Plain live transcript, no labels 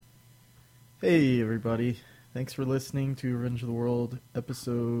Hey everybody, thanks for listening to Revenge of the World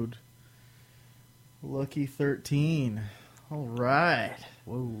episode Lucky 13. Alright.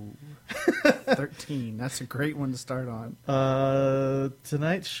 Whoa. 13. That's a great one to start on.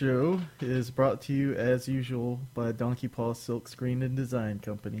 Tonight's show is brought to you as usual by Donkey Paw Silk Screen and Design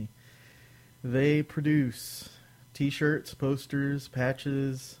Company. They produce t-shirts, posters,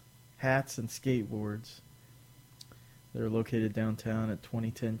 patches, hats, and skateboards. They're located downtown at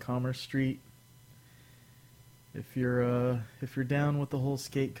 2010 Commerce Street. If you're down with the whole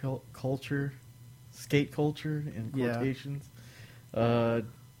skate culture in quotations,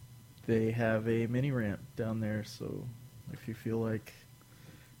 they have a mini ramp down there. So if you feel like,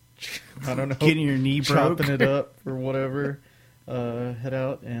 I don't know, getting your knee broke, chopping it up or whatever, head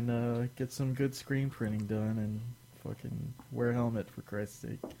out and get some good screen printing done and fucking wear a helmet for Christ's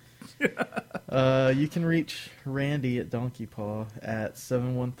sake. You can reach Randy at Donkey Paw at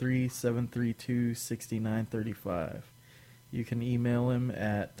 713-732-6935. You can email him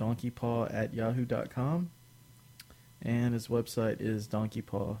at donkeypaw@yahoo.com, and his website is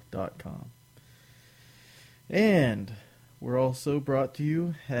donkeypaw.com. And we're also brought to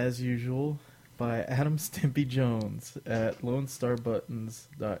you, as usual, by Adam Stimpy Jones at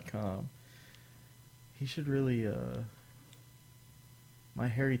LoneStarButtons.com. He should really...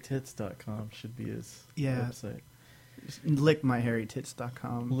 MyHairyTits.com should be his website.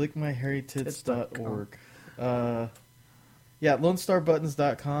 Lickmyhairytits.com. Lickmyhairytits.org.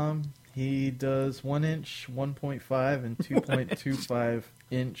 LoneStarButtons.com. He does 1-inch, 1.5, and 2.25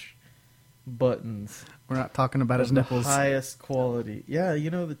 inch buttons. We're not talking about his nipples. Highest quality. Yeah, the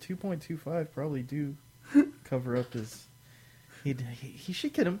 2.25 probably do cover up his... He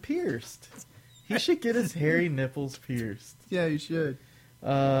should get them pierced. He should get his hairy nipples pierced. Yeah, you should.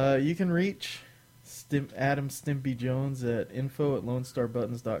 You can reach Adam Stimpy Jones at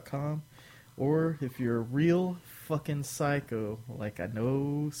info@LoneStarButtons.com, or if you're a real fucking psycho, like I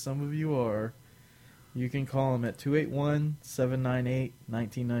know some of you are, you can call him at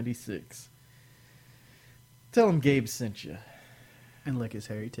 281-798-1996. Tell him Gabe sent you. And lick his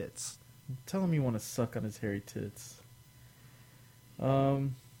hairy tits. Tell him you want to suck on his hairy tits.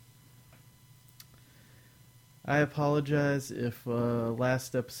 I apologize if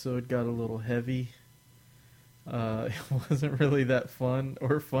last episode got a little heavy. It wasn't really that fun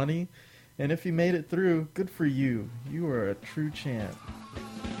or funny. And if you made it through, good for you. You are a true champ.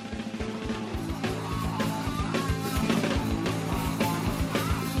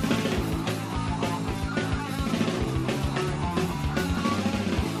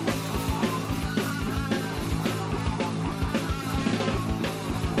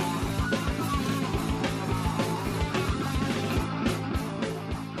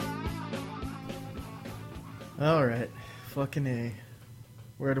 Alright, fucking A.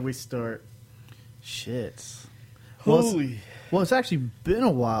 Where do we start? Shit. Holy. Well, it's actually been a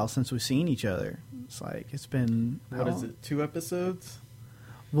while since we've seen each other. It's been... What is it, 2 episodes?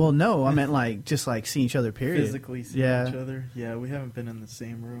 Well, no, I meant just seeing each other, period. Physically seeing each other? Yeah, we haven't been in the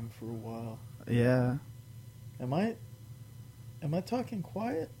same room for a while. Yeah. Am I talking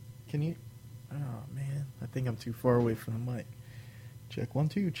quiet? Can you... Oh, man. I think I'm too far away from the mic. Check 1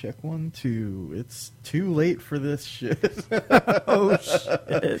 2, check 1 2. It's too late for this shit. Oh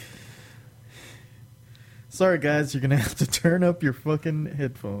shit. Sorry guys, you're gonna have to turn up your fucking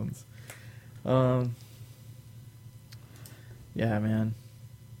headphones. Yeah, man.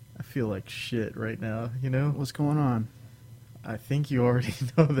 I feel like shit right now, What's going on? I think you already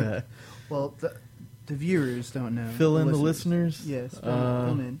know that. Well, the viewers don't know. Fill in the listeners? Yes,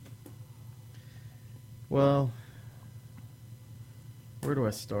 fill in. Well... Where do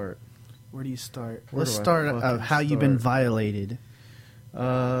I start? Where do you start? Let's start of how you've been violated.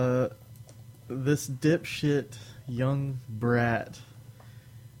 This dipshit young brat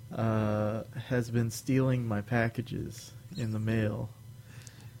has been stealing my packages in the mail.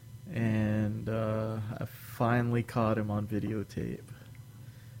 And I finally caught him on videotape.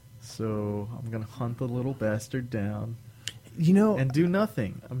 So I'm going to hunt the little bastard down. And do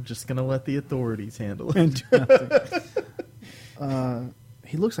nothing. I'm just going to let the authorities handle it.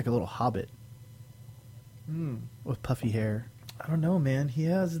 He looks like a little hobbit with puffy hair. I don't know, man. He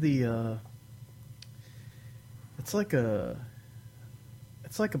has the it's like a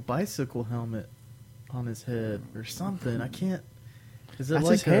bicycle helmet on his head or something. I can't. Is it That's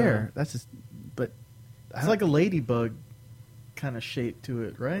like his hair? That's his. But it's like a ladybug kind of shape to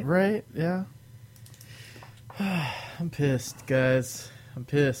it, right? Right. Yeah. I'm pissed, guys. I'm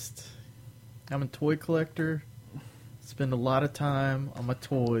pissed. I'm a toy collector. Spend a lot of time on my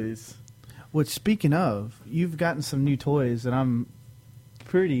toys. Which, speaking of, you've gotten some new toys that I'm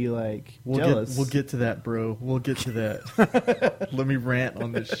pretty jealous. We'll get to that, bro. We'll get to that. Let me rant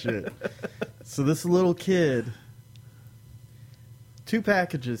on this shit. So this little kid, 2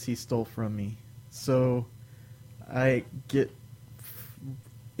 packages he stole from me. So I get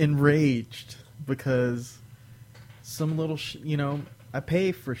enraged because some little I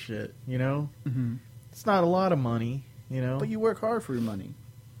pay for shit, Mm-hmm. It's not a lot of money, But you work hard for your money.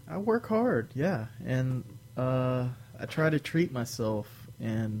 I work hard, yeah. And I try to treat myself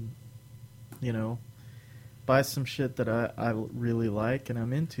and, buy some shit that I really like and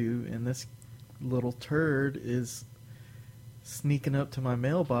I'm into. And this little turd is sneaking up to my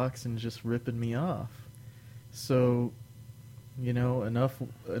mailbox and just ripping me off. So, enough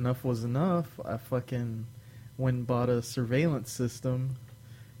was enough. I fucking went and bought a surveillance system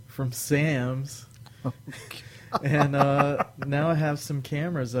from Sam's. Oh, and now I have some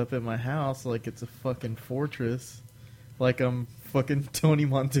cameras up at my house like it's a fucking fortress. Like I'm fucking Tony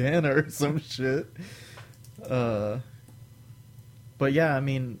Montana or some shit. But yeah, I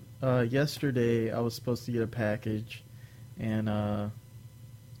mean, yesterday I was supposed to get a package and I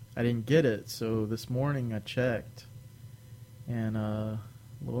didn't get it. So this morning I checked and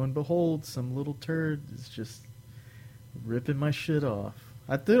lo and behold, some little turd is just ripping my shit off.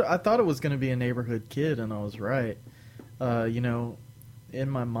 I thought it was going to be a neighborhood kid, and I was right. In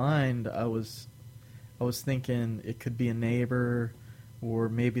my mind, I was thinking it could be a neighbor, or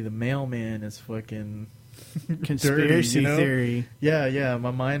maybe the mailman is fucking conspiracy dirty, theory. Yeah.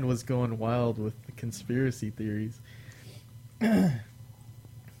 My mind was going wild with the conspiracy theories.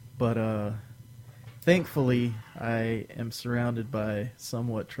 But thankfully, I am surrounded by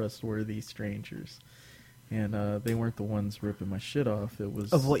somewhat trustworthy strangers. And they weren't the ones ripping my shit off. It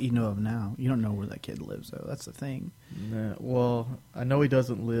was of what you know of now. You don't know where that kid lives, though. That's the thing. Nah, well, I know he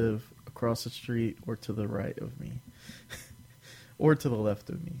doesn't live across the street or to the right of me, or to the left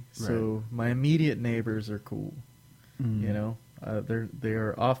of me. Right. So my immediate neighbors are cool. Mm. They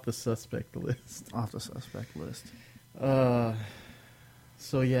are off the suspect list. Off the suspect list.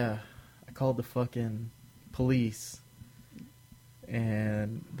 So yeah, I called the fucking police,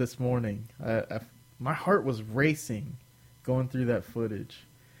 and this morning my heart was racing going through that footage.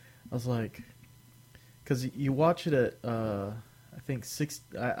 I was like, because you watch it at, I think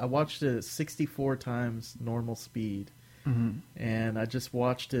I watched it at 64 times normal speed. Mm-hmm. And I just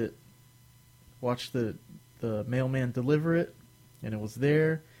watched the mailman deliver it, and it was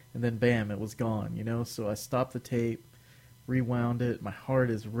there, and then bam, it was gone, So I stopped the tape, rewound it, my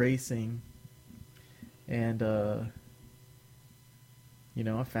heart is racing, and, I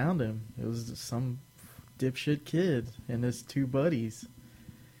found him. It was some dipshit kid and his 2 buddies,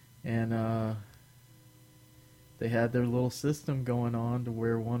 and they had their little system going on to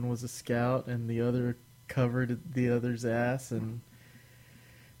where one was a scout and the other covered the other's ass, and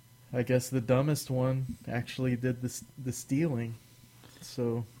I guess the dumbest one actually did the stealing.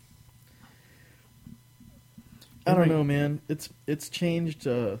 So I don't know, man. It's changed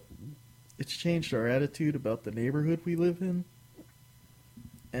our attitude about the neighborhood we live in,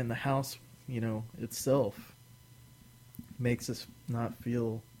 and the house itself makes us not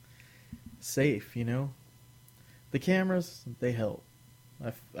feel safe, The cameras, they help.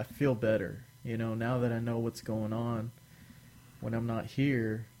 I feel better, now that I know what's going on when I'm not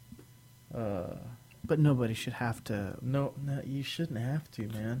here. But nobody should have to... No, you shouldn't have to,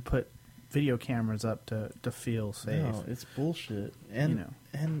 man. Put video cameras up to feel safe. No, it's bullshit.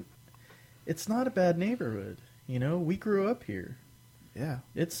 And it's not a bad neighborhood, We grew up here. Yeah.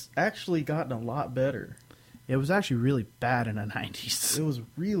 It's actually gotten a lot better. It was actually really bad in the 90s. It was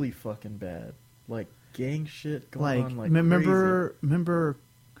really fucking bad. Like, gang shit going on like remember, crazy.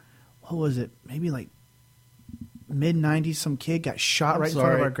 What was it? Maybe like mid-90s, some kid got shot in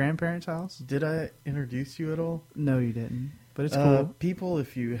front of our grandparents' house. Did I introduce you at all? No, you didn't. But it's cool. People,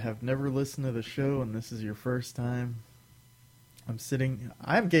 if you have never listened to the show and this is your first time,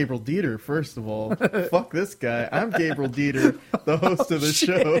 I'm Gabriel Dieter, first of all. Fuck this guy. I'm Gabriel Dieter, the host of the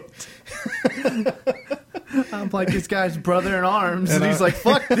show. I'm like this guy's brother in arms, and he's like,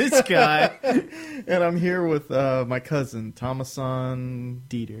 fuck this guy. And I'm here with my cousin, Thomason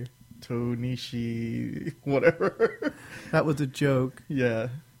Dieter. Tonishi, whatever. That was a joke. Yeah.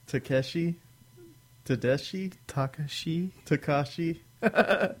 Takeshi? Takashi?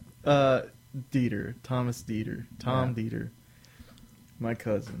 Dieter. Thomas Dieter. Tom Dieter. My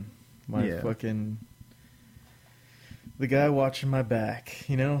cousin. Fucking... The guy watching my back,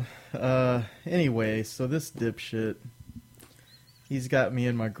 Anyway, so this dipshit, he's got me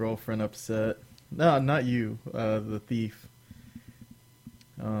and my girlfriend upset. No, not you, the thief.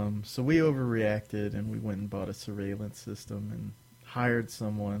 So we overreacted and we went and bought a surveillance system and hired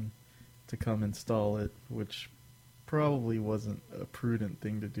someone to come install it, which probably wasn't a prudent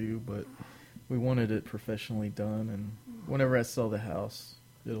thing to do, but we wanted it professionally done, and whenever I sell the house,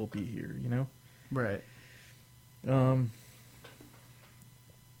 it'll be here, you know? Right.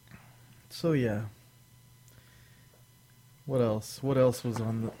 So yeah. What else? What else was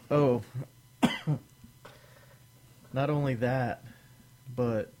on the... Oh. Not only that,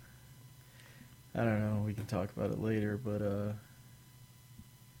 but... I don't know, we can talk about it later, but a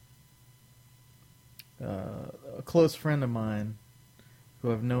close friend of mine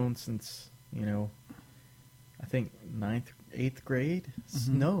who I've known since, you know, I think 8th grade?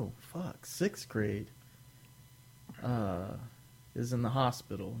 Mm-hmm. No, 6th grade. Is in the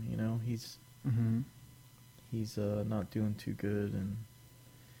hospital, you know. He's not doing too good, and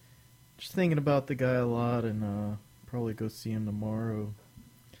just thinking about the guy a lot, and probably go see him tomorrow.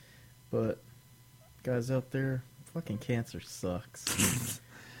 But guys out there, fucking cancer sucks.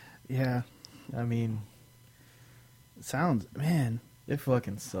 Yeah. I mean, man, it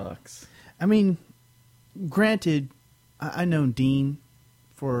fucking sucks. I mean, granted, I known Dean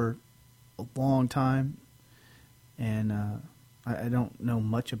for a long time, and I don't know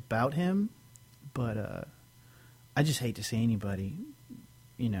much about him, but I just hate to see anybody,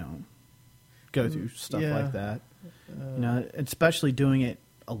 you know, go through stuff like that. You know, especially doing it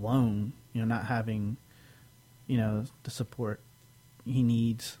alone, you know, not having, you know, the support he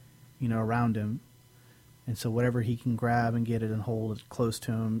needs, you know, around him. And so whatever he can grab and get it and hold it close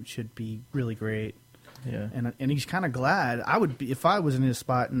to him should be really great. Yeah. And he's kind of glad. I would be, if I was in his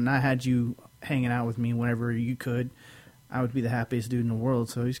spot and I had you hanging out with me whenever you could, I would be the happiest dude in the world.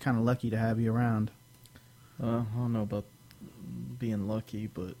 So he's kind of lucky to have you around. I don't know about being lucky,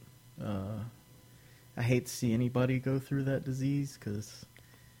 but I hate to see anybody go through that disease because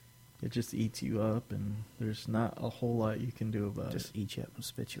it just eats you up, and there's not a whole lot you can do about it. Just eat you up and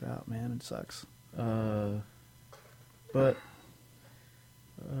spit you out, man. It sucks. But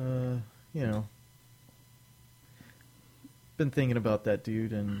you know, been thinking about that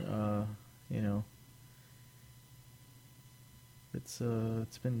dude, and you know, it's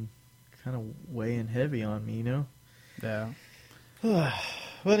been kind of weighing heavy on me, you know. Yeah.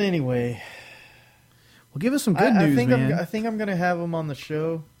 But anyway, well, give us some good news, man. I think I'm gonna have him on the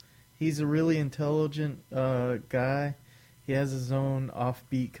show. He's a really intelligent guy. He has his own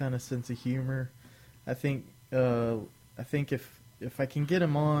offbeat kind of sense of humor. I think if I can get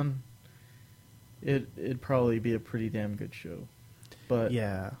him on, it'd probably be a pretty damn good show. But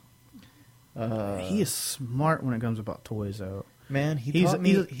yeah, he is smart when it comes about toys, though. Man, he's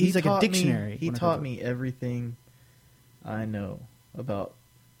like a dictionary. He taught me everything I know about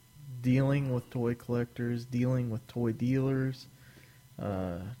dealing with toy collectors, dealing with toy dealers,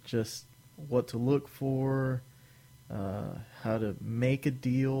 just what to look for, how to make a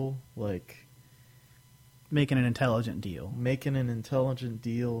deal, like making an intelligent deal,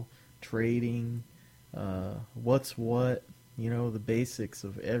 trading, what's what, you know, the basics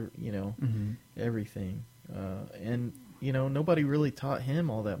of everything, and you know, nobody really taught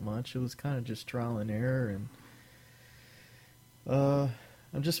him all that much. It was kind of just trial and error, and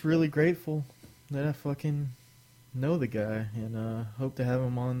I'm just really grateful that I fucking know the guy, and hope to have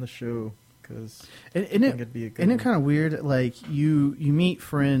him on the show, because I think it'd be a good Isn't it kind of weird, like, you meet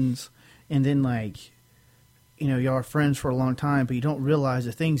friends, and then, like, you know, y'all are friends for a long time, but you don't realize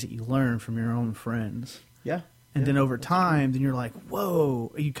the things that you learn from your own friends. Yeah. And then over time, then you're like,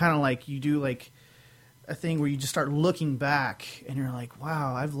 whoa. You kind of like, you do like a thing where you just start looking back, and you're like,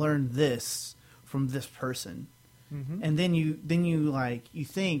 wow, I've learned this from this person. Mm-hmm. And then you like, you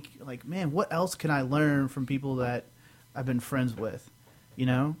think like, man, what else can I learn from people that I've been friends with? You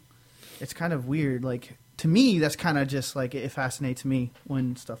know, it's kind of weird. Like, to me, that's kind of just like, it fascinates me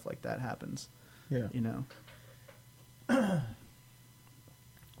when stuff like that happens. Yeah. You know?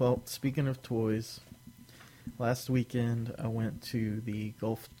 Well, speaking of toys, last weekend I went to the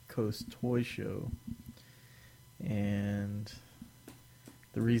Gulf Coast Toy Show, and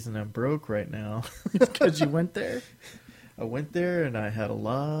the reason I'm broke right now is because you went there. I went there and I had a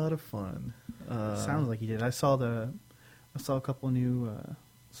lot of fun. Sounds like you did. I saw a couple of new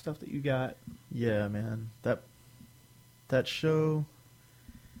stuff that you got. Yeah, man. That show,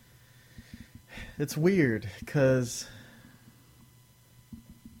 it's weird because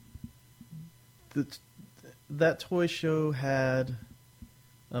that toy show had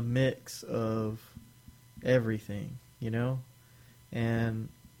a mix of everything, you know? And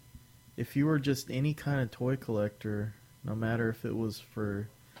if you were just any kind of toy collector, no matter if it was for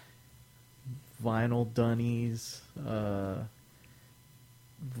vinyl dunnies,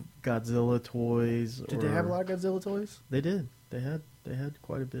 Godzilla toys. Did they have a lot of Godzilla toys? They did. they had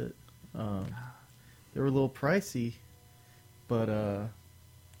quite a bit. They were a little pricey, but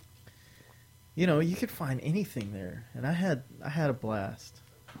you know, you could find anything there, and I had a blast.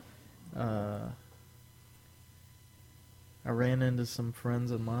 I ran into some friends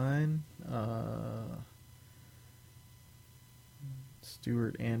of mine,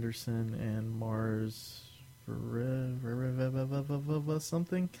 Stuart Anderson and Mars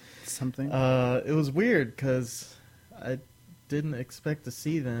something. It was weird because I didn't expect to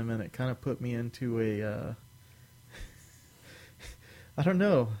see them, and it kind of put me into a I don't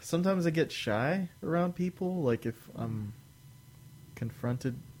know. Sometimes I get shy around people, like if I'm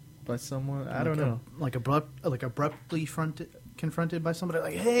confronted by someone. I don't know. Abruptly confronted by somebody,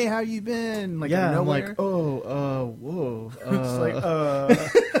 like, "Hey, how you been?" Like, yeah, out of I'm nowhere. like, whoa. It's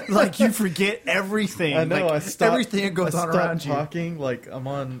like, like you forget everything. I know. Like, I stopped. everything that goes I on stopped around you. talking. Like I'm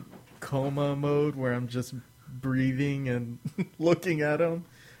on coma mode where I'm just breathing and looking at them.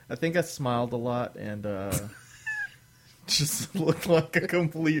 I think I smiled a lot and just looked like a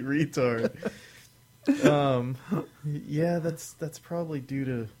complete retard. Yeah, that's probably due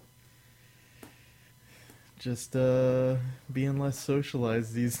to just being less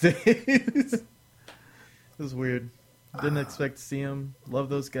socialized these days. It was weird. Didn't expect to see them. Love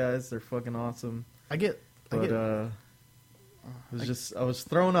those guys. They're fucking awesome. I was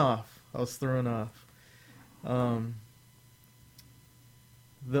thrown off. The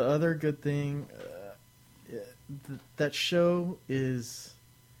other good thing, that show is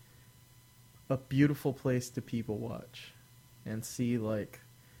a beautiful place to people watch and see like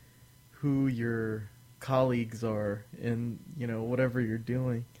who your colleagues are in, you know, whatever you're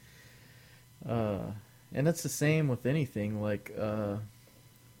doing. And it's the same with anything. Like, I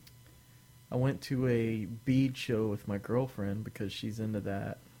went to a bead show with my girlfriend because she's into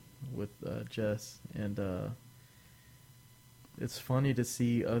that with Jess, and it's funny to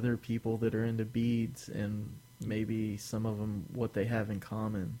see other people that are into beads and maybe some of them what they have in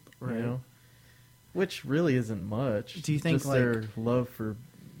common, Right. you know, which really isn't much. Do you think, just like, their love for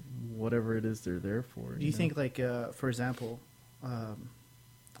whatever it is they're there for? Do you think, like, for example,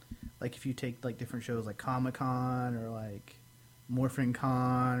 like if you take like different shows like Comic-Con or like Morphin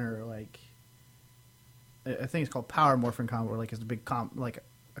Con or like I think it's called Power Morphin Con, where like it's a big like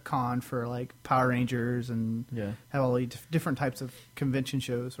a con for like Power Rangers and Yeah. have all these different types of convention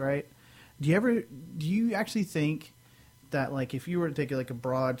shows, right? Do you actually think that like if you were to take like a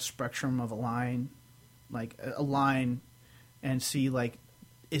broad spectrum of a line, like a line, and see like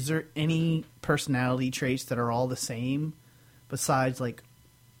is there any personality traits that are all the same besides like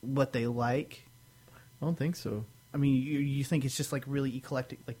what they like? I don't think so. I mean, you think it's just like really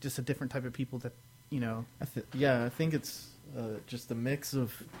eclectic, like just a different type of people that, you know. I think it's just a mix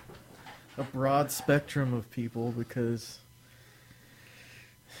of a broad spectrum of people, because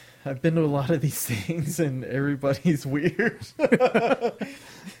I've been to a lot of these things and everybody's weird.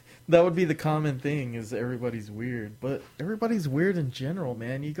 That would be the common thing, is everybody's weird. But everybody's weird in general,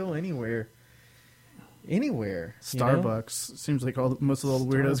 man. You go anywhere. Starbucks seems like most of all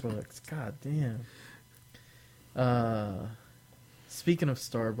the weirdos. Starbucks, god damn. Speaking of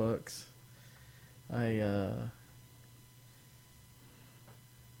Starbucks, I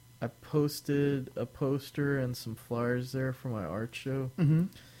posted a poster and some flyers there for my art show. Mm-hmm.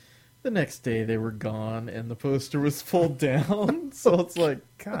 The next day they were gone and the poster was pulled down. So it's like,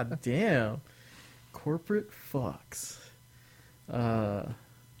 god damn, corporate fucks.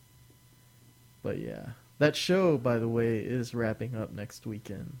 But yeah, that show, by the way, is wrapping up next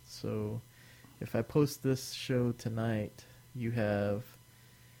weekend. So if I post this show tonight, you have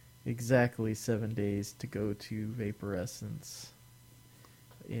exactly 7 days to go to Vaporescence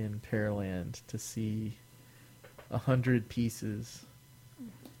in Pearland to see 100 pieces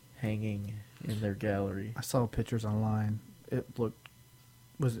hanging in their gallery. I saw pictures online. It looked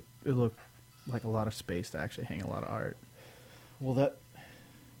like a lot of space to actually hang a lot of art. Well, that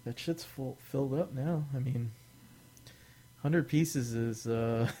shit's filled up now. I mean, 100 pieces is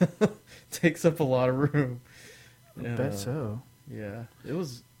takes up a lot of room. I bet so. Yeah, it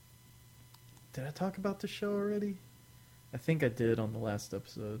was. Did I talk about the show already? I think I did on the last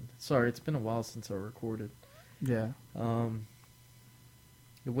episode. Sorry, it's been a while since I recorded. Yeah.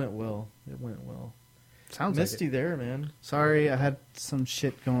 It went well. Sounds Missed like you there, man. Sorry, I had some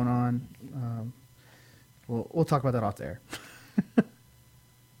shit going on. We'll talk about that off there.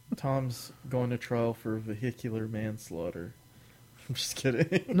 Tom's going to trial for vehicular manslaughter. I'm just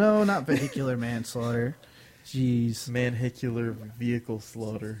kidding. No, not vehicular manslaughter. Jeez. Manhicular vehicle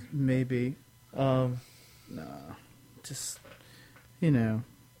slaughter. Maybe. No. Just, you know.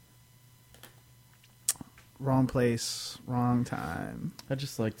 Wrong place, wrong time. I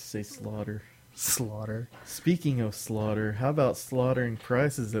just like to say slaughter. Slaughter. Speaking of slaughter, how about slaughtering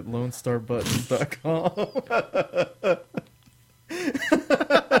prices at LoneStarButtons.com?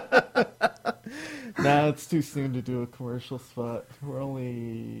 Nah, it's too soon to do a commercial spot. We're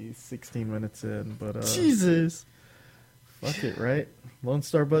only 16 minutes in, but Jesus. fuck it, right?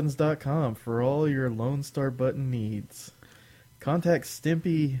 LoneStarButtons.com for all your Lone Star Button needs. Contact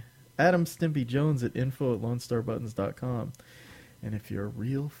Adam Stimpy Jones at info@LoneStarButtons.com. And if you're a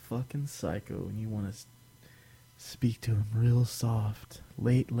real fucking psycho and you want to speak to him real soft,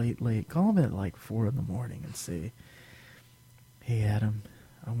 late, call him at like 4 in the morning and say, "Hey Adam,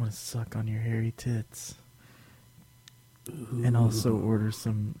 I want to suck on your hairy tits." Ooh. And also order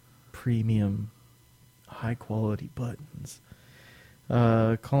some premium, high-quality buttons.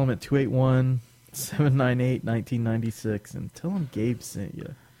 Call him at 281-798-1996 and tell him Gabe sent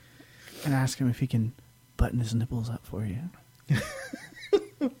you. And ask him if he can button his nipples up for you.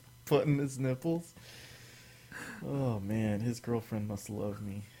 Button his nipples? Oh, man. His girlfriend must love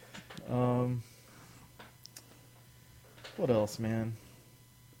me. What else, man?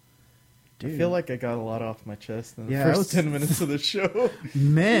 Dude. I feel like I got a lot off my chest in the first 10 minutes of the show.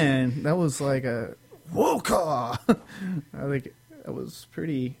 Man, that was like a whoa-caw. I think that was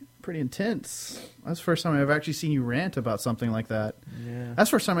pretty intense. That's the first time I've actually seen you rant about something like that. Yeah.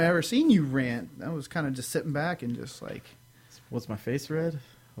 That's the first time I ever seen you rant. I was kind of just sitting back and just like... Was my face red?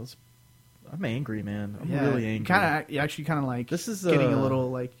 I'm angry, man. I'm really angry. You actually kind of like... This is getting a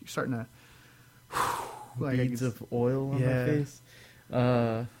little like... You're starting to... like beads of oil on my face.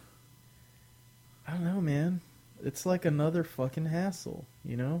 I don't know, man. It's like another fucking hassle,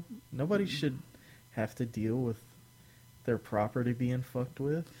 you know? Nobody should have to deal with their property being fucked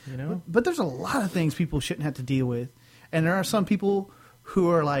with, you know? But there's a lot of things people shouldn't have to deal with. And there are some people who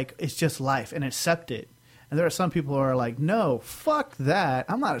are like, it's just life and accept it. And there are some people who are like, no, fuck that.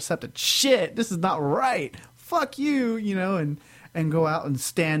 I'm not accepting shit. This is not right. Fuck you, you know, and go out and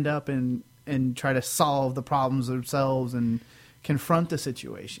stand up and try to solve the problems themselves and confront the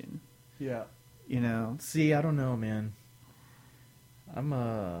situation. Yeah. You know? See, I don't know, man.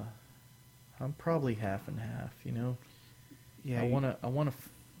 I'm probably half and half, you know? Yeah. I wanna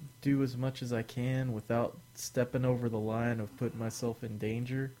do as much as I can without stepping over the line of putting myself in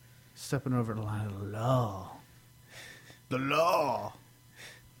danger. Stepping over the line of the law. The law.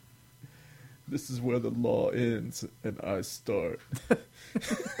 This is where the law ends and I start.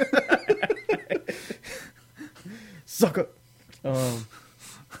 Sucker.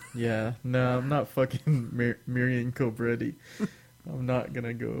 Yeah, no, I'm not fucking Miriam Cobretti. I'm not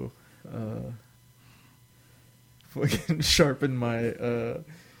gonna go fucking sharpen my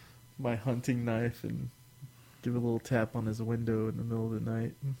my hunting knife and give a little tap on his window in the middle of the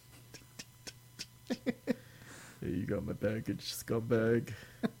night. Hey, you got my baggage, scumbag.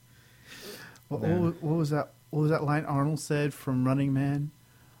 What was that? What was that line Arnold said from Running Man?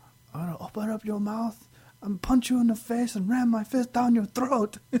 I'm gonna open up your mouth and punch you in the face and ram my fist down your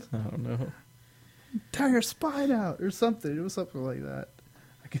throat. I don't know. Tear your spine out or something. It was something like that.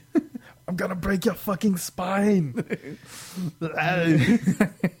 I'm gonna break your fucking spine.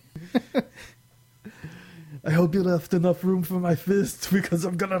 I hope you left enough room for my fist because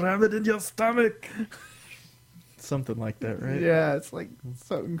I'm gonna ram it in your stomach. Something like that, right? Yeah, it's like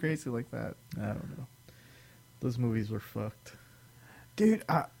something crazy like that. I don't know. Those movies were fucked. Dude,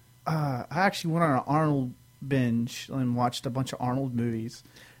 I actually went on an Arnold binge and watched a bunch of Arnold movies.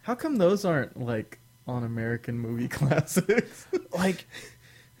 How come those aren't, like, on American movie classics? Like,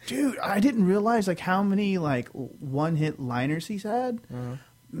 dude, I didn't realize, like, how many, like, one-hit liners he's had. Uh-huh.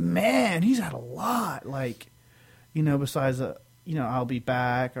 Man, he's had a lot. Like, you know, besides, you know, I'll be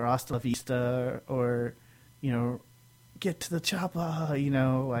back or Hasta la Vista or, you know, get to the chopper, you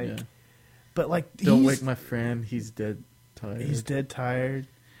know, like. Yeah. But, like, Don't wake my friend, he's dead tired. He's dead tired.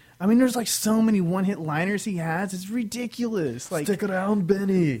 I mean, there's, like, so many one-hit liners he has. It's ridiculous. Like, stick around,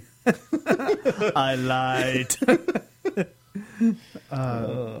 Benny. I lied.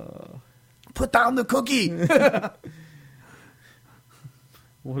 Put down the cookie.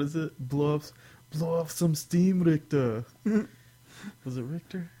 What is it? Blow off some steam, Richter. Was it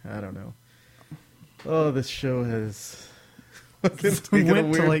Richter? I don't know. Oh, this show has taken a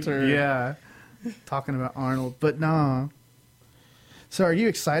weird turn. Yeah, talking about Arnold, but nah. So, are you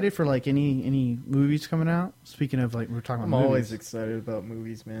excited for like any movies coming out? Speaking of like, we're talking about. I'm movies. Always excited about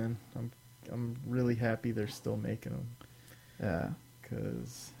movies, man. I'm really happy they're still making them. Yeah,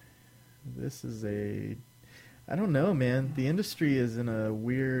 because this is I don't know, man. The industry is in a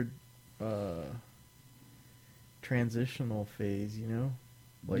weird transitional phase, you know?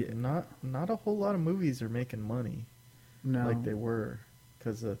 Like Yeah. not a whole lot of movies are making money No. like they were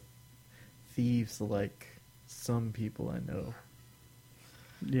because of thieves like some people I know.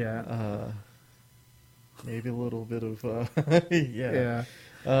 Yeah. Maybe a little bit of Yeah.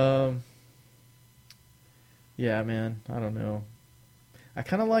 Yeah, man. I don't know. I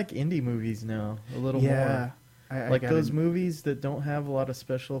kind of like indie movies now a little Yeah. more. I Like gotta- those movies that don't have a lot of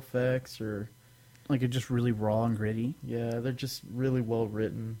special effects or Like it's just really raw and gritty. yeah, they're just really well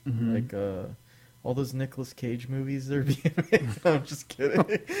written. Mhm. Like all those Nicolas Cage movies they're being made. No, I'm just kidding.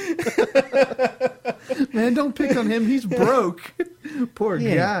 Man, don't pick on him. He's broke. Poor He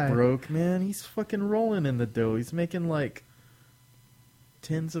ain't guy. broke, man. He's fucking rolling in the dough. He's making like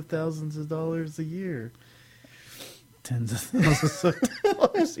tens of thousands of dollars a year. Tens of thousands of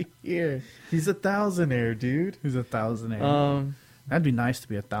dollars a year. He's a thousandaire, dude. Who's a thousandaire? That'd be nice to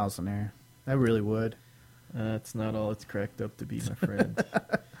be a thousandaire. That really would. That's not all it's cracked up to be, my friend.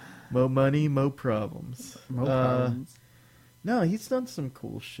 Mo money, mo problems. No problems. No, he's done some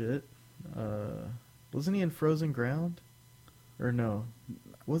cool shit. Wasn't he in Frozen Ground? Or no?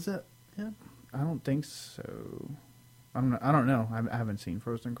 Was that him? I don't think so. I don't know. I haven't seen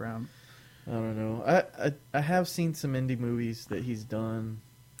Frozen Ground. I don't know. I have seen some indie movies that he's done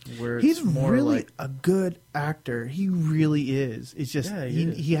where it's He's more really like a good actor. He really is. It's just Yeah, he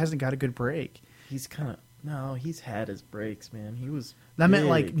is. he hasn't got a good break. he's kind of no. He's had his breaks, man. He was. I meant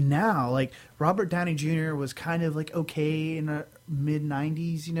like big. now, like Robert Downey Jr. was kind of like okay in the mid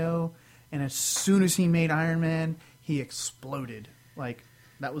 '90s, you know, and as soon as he made Iron Man, he exploded. Like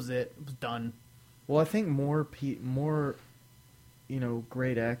that was it. It was done. Well, I think more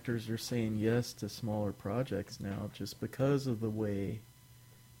great actors are saying yes to smaller projects now, just because of the way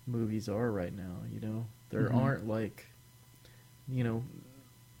movies are right now. You know, there Mhm. aren't like,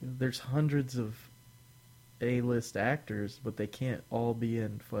 there's hundreds of A-list actors, but they can't all be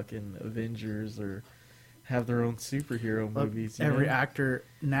in fucking Avengers or have their own superhero But movies. you every know? actor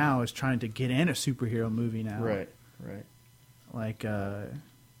now is trying to get in a superhero movie now. Right. Like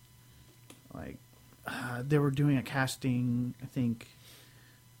they were doing a casting, I think,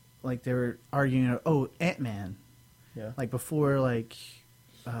 like they were arguing, Ant-Man. Yeah. Like before, what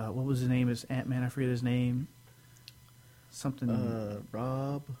was his name? Is Ant-Man? I forget his name. Something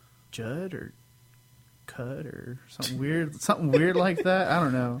Rob. Judd or Cud or something weird like that. I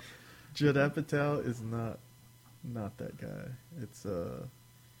don't know. Judd Apatow is not that guy. It's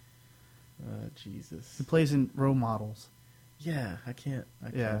Jesus. He plays in Role Models. Yeah, I can't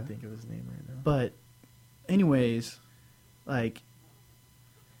Yeah. think of his name right now. But, anyways, like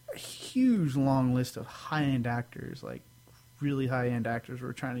a huge long list of high-end actors, like really high-end actors,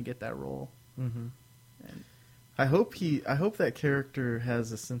 were trying to get that role. Mm-hmm. And I hope that character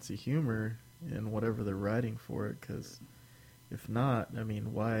has a sense of humor in whatever they're writing for it. Because if not, I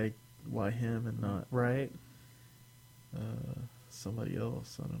mean, why him and not right, somebody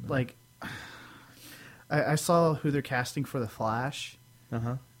else? I don't know. like I saw who they're casting for the Flash,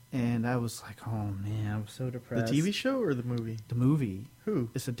 and I was like, oh man, I was so the depressed. TV show or the movie? The movie. Who?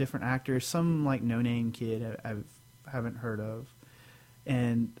 It's a different actor, some like no-name kid I haven't heard of,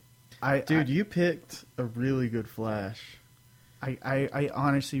 and Dude, you picked a really good Flash. I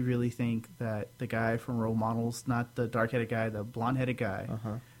honestly really think that the guy from Role Models, not the dark-headed guy, the blonde-headed guy,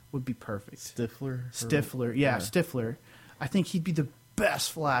 would be perfect. Stifler. Stifler, yeah, Stifler. I think he'd be the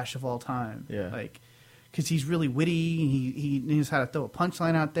best Flash of all time. Yeah. Like, because he's really witty, and he knows how to throw a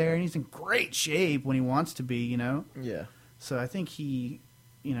punchline out there, and he's in great shape when he wants to be, you know? Yeah. So I think he'd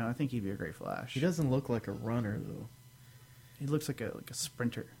be a great Flash. He doesn't look like a runner though. He looks like a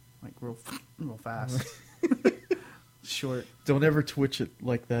sprinter, like real fast. Short. Don't ever twitch it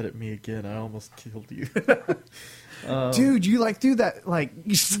like that at me again. I almost killed you. Dude, you like do that like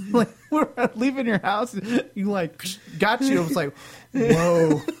you like we're leaving your house. You like got you. I was like,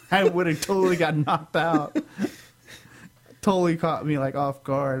 whoa! I would have totally got knocked out. Totally caught me like off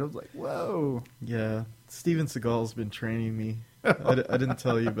guard. I was like, whoa! Yeah, Steven Seagal's been training me. I didn't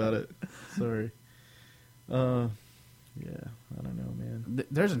tell you about it. Sorry. Yeah, I don't know, man.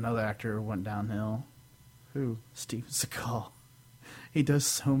 There's another actor who went downhill. Who? Steven Seagal. He does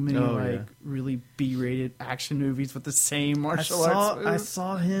so many yeah. really B-rated action movies with the same martial arts moves. I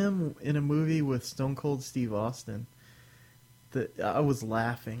saw him in a movie with Stone Cold Steve Austin. That I was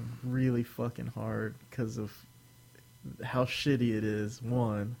laughing really fucking hard because of how shitty it is.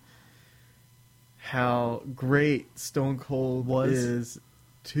 One, how great Stone Cold is.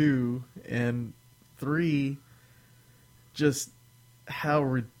 Two, and three, just how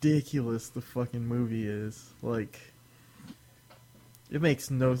ridiculous the fucking movie is. Like, it makes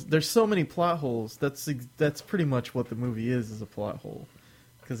no. There's so many plot holes. That's pretty much what the movie is a plot hole.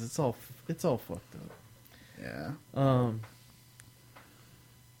 because it's all fucked up. Yeah.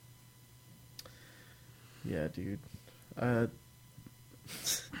 Yeah, dude. What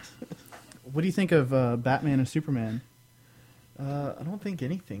do you think of Batman and Superman? I don't think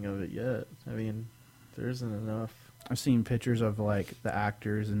anything of it yet. I mean, there isn't enough. I've seen pictures of like the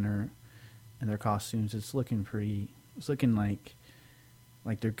actors and their costumes. It's looking like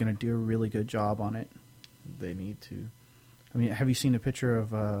they're gonna do a really good job on it. They need to. I mean, have you seen a picture of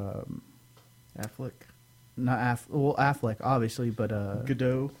Affleck? not Affleck, obviously, but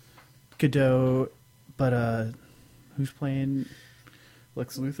Godot? but who's playing?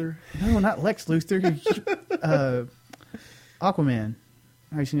 Lex Luthor? No, not Lex Luthor. Aquaman.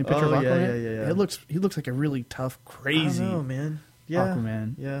 Have you seen a picture of Aquaman? Yeah. He looks like a really tough, I crazy don't know, man. Yeah.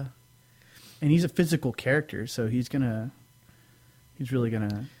 Aquaman. Yeah. And he's a physical character, so he's really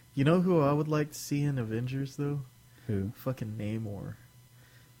gonna. You know who I would like to see in Avengers, though? Who? Fucking Namor.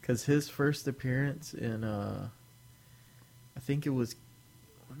 Because his first appearance in, I think it was,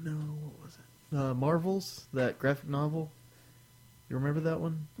 no, what was it? Marvel's, that graphic novel. You remember that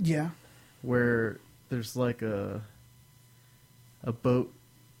one? Yeah. Where there's like a boat,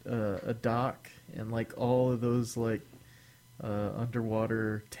 a dock, and like all of those like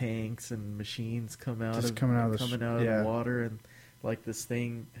underwater tanks and machines coming out of the water, and like this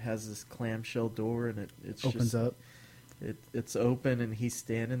thing has this clamshell door, and it opens up. It's open, and he's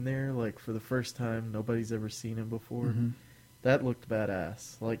standing there like for the first time. Nobody's ever seen him before. Mm-hmm. That looked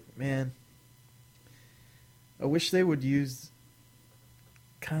badass. Like, man, I wish they would use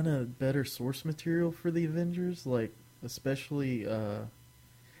kind of better source material for the Avengers, like especially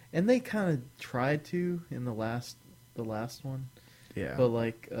and they kind of tried to in the last one. Yeah. But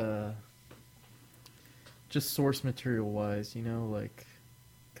like just source material wise, you know, like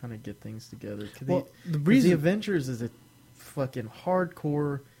kind of get things together. Well, the Avengers is a fucking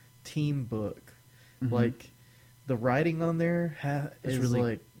hardcore team book. Mm-hmm. Like the writing on there is really,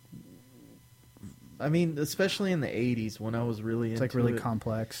 like, I mean, especially in the 80s when I was really into it's like really it,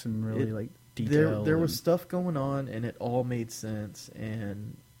 complex and really like detailed. There was stuff going on, and it all made sense,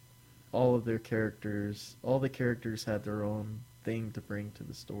 and all the characters had their own thing to bring to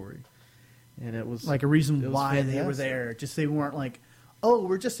the story, and it was like a reason why fantastic. they were there. Just they weren't like, oh,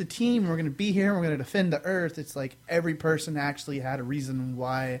 we're just a team. We're going to be here. And we're going to defend the Earth. It's like every person actually had a reason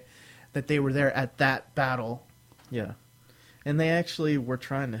why that they were there at that battle. Yeah. And they actually were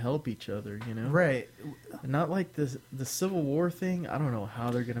trying to help each other, you know? Right. Not like the Civil War thing. I don't know how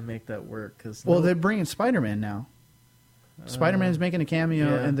they're going to make that work. They're bringing Spider-Man now. Spider-Man's making a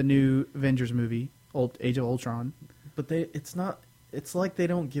cameo in the new Avengers movie, Age of Ultron. But it's like they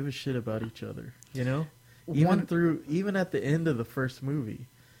don't give a shit about each other, you know? Even at the end of the first movie.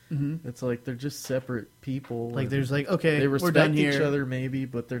 Mm-hmm. It's like they're just separate people. Like there's like, okay, they we're respect done each here. other maybe,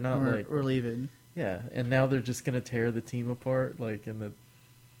 but they're not we're leaving. Yeah, and now they're just gonna tear the team apart, like in the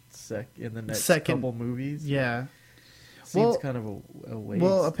next couple movies. Yeah, seems kind of a waste.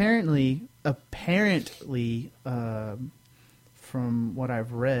 Well, apparently, from what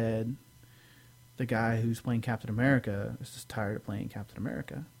I've read, the guy who's playing Captain America is just tired of playing Captain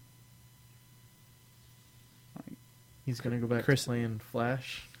America. He's gonna go back to playing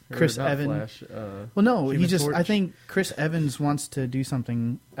Flash. Chris Evans. Flash, well, no, Torch. I think Chris Evans wants to do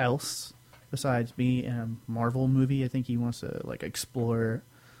something else. Besides be in a Marvel movie, I think he wants to like explore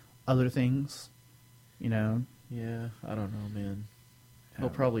other things, you know. Yeah, I don't know, man. He'll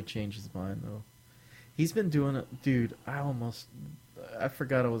probably change his mind though. He's been doing it, dude. I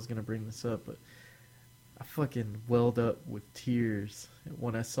forgot I was gonna bring this up, but I fucking welled up with tears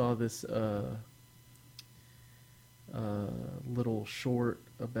when I saw this little short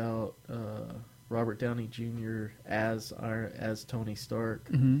about Robert Downey Jr. as Tony Stark.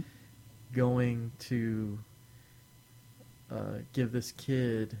 Mm-hmm. Going to give this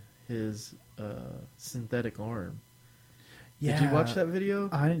kid his synthetic arm. Yeah. Did you watch that video?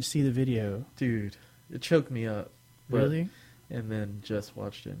 I didn't see the video. Dude, it choked me up. Really? And then Jess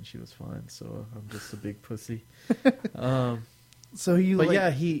watched it and she was fine, so I'm just a big pussy. So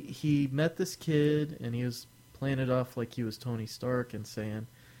he met this kid and he was playing it off like he was Tony Stark and saying,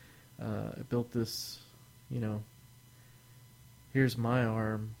 I built this, you know, here's my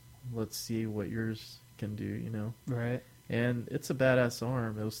arm. Let's see what yours can do, you know? Right. And it's a badass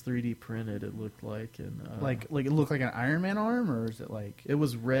arm. It was 3D printed, it looked like. And like it looked like an Iron Man arm, or is it like... It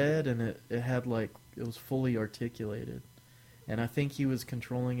was red, and it had like... It was fully articulated. And I think he was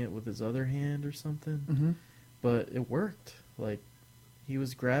controlling it with his other hand or something. Mm-hmm. But it worked. Like, he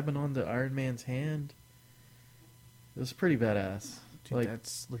was grabbing onto Iron Man's hand. It was pretty badass. Dude, like,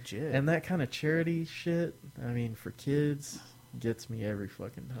 that's legit. And that kind of charity shit, I mean, for kids... gets me every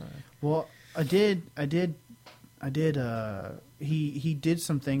fucking time. Well, I did. He did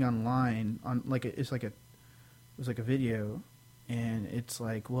something online on like it was like a video, and it's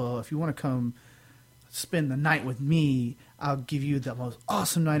like, well, if you want to come spend the night with me, I'll give you the most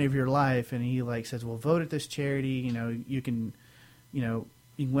awesome night of your life. And he like says, well, vote at this charity. You know, you can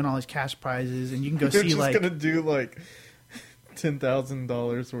win all these cash prizes, and you can go You're see just like gonna do like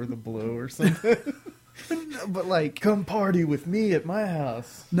 $10,000 worth of blow or something. but like Come party with me at my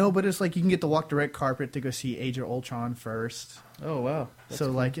house. no, but it's like you can get to walk the red carpet to go see Age of Ultron first. Oh wow! That's So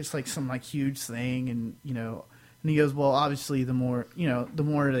cool. like it's like some like huge thing, and and he goes, well, obviously the more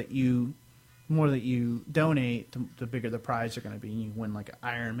that you donate, the bigger the prize are going to be. You win like an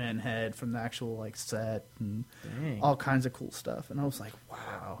Iron Man head from the actual like set and Dang. all kinds of cool stuff. And I was like,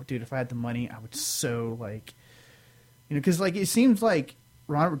 wow, dude, if I had the money, I would so like, because like it seems like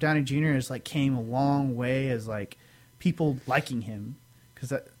Robert Downey Jr. has like came a long way as like people liking him,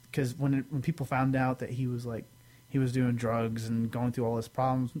 because when people found out that he was doing drugs and going through all his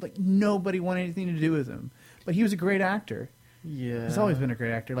problems, like nobody wanted anything to do with him. But he was a great actor. Yeah, He's always been a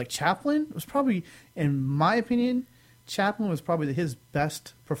great actor. Like Chaplin was probably, in my opinion, Chaplin was probably his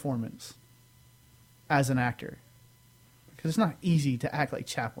best performance as an actor. Because it's not easy to act like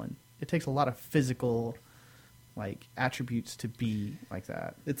Chaplin. It takes a lot of physical, like, attributes to be like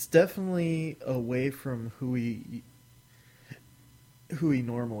that. It's definitely away from who he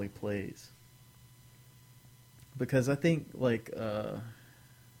normally plays. Because I think like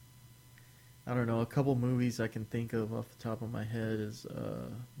I don't know, a couple movies I can think of off the top of my head is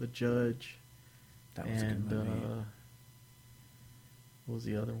The Judge. That was and, a good movie. What was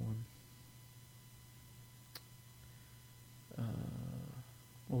the other one?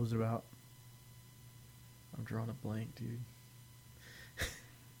 What was it about? I'm drawing a blank, dude.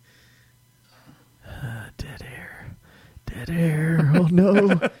 Dead air. Dead air. Oh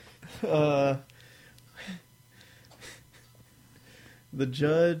no. The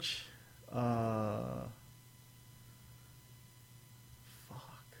Judge.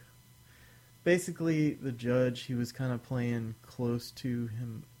 Basically, The Judge, he was kind of playing close to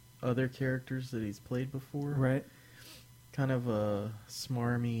him, other characters that he's played before. Right. Kind of a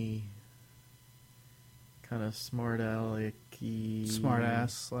smarmy, kind of smart-alecky. Smart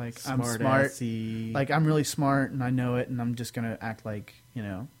ass. Like, I'm smart. Smart-assy. Like, I'm really smart and I know it, and I'm just going to act like,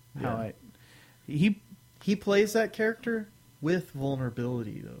 how Yeah. He He plays that character with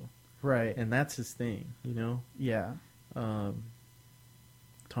vulnerability, though. right. And that's his thing, Yeah.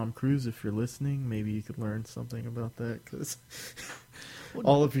 Tom Cruise, if you're listening, maybe you could learn something about that, because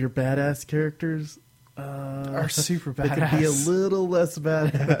all of your badass characters Are super they could be a badass. little less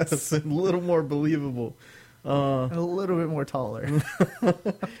badass and a little more believable. A little bit more taller.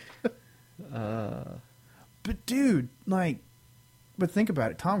 But dude, but think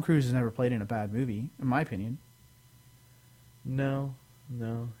about it. Tom Cruise has never played in a bad movie, in my opinion. No,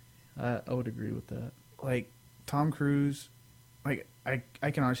 I would agree with that. Like, Tom Cruise, I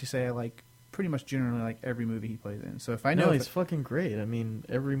can honestly say I like pretty much generally like every movie he plays in. So if I know No, he's fucking great. I mean,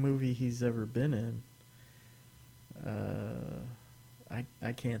 every movie he's ever been in,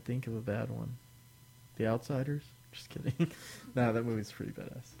 I can't think of a bad one. The Outsiders? Just kidding. Nah, that movie's pretty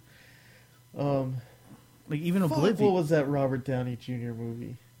badass. like even Fuck, Oblivion. what was that Robert Downey Jr.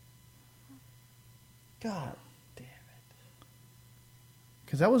 movie? God damn it.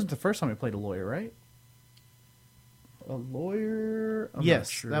 Because that wasn't the first time he played a lawyer, right? A lawyer? I'm yes, not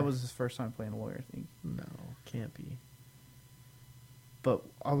sure. that was his first time playing a lawyer, I think. No, can't be. But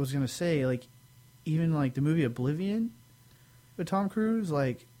I was gonna say, like, even like the movie Oblivion with Tom Cruise,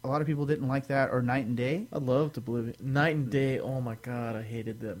 like a lot of people didn't like that, or Night and Day. I loved Oblivion. Night and Day, oh my god, I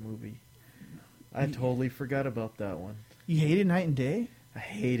hated that movie. I totally forgot about that one. You hated Night and Day? I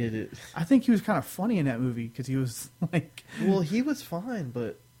hated it. I think he was kind of funny in that movie because he was like, Well, he was fine,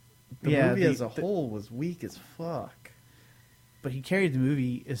 but the Yeah, movie the- as a whole was weak as fuck. but he carried the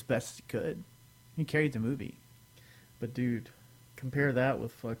movie as best he could. He carried the movie. But dude, compare that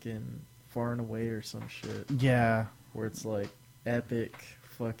with fucking Far and Away or some shit, Yeah, where it's like epic,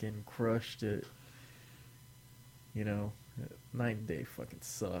 fucking crushed it. Night and Day fucking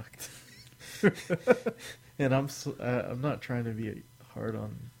sucked. And I'm not trying to be hard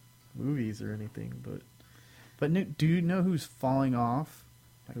on movies or anything, but do you know who's falling off?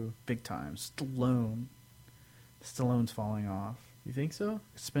 Like, Who? big time? Stallone. Stallone's falling off. you think so?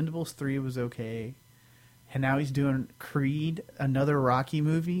 Expendables 3 was okay. And now he's doing Creed, another Rocky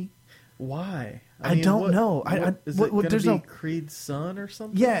movie. Why? I don't know. Is what- it going to there's be no- Creed's son or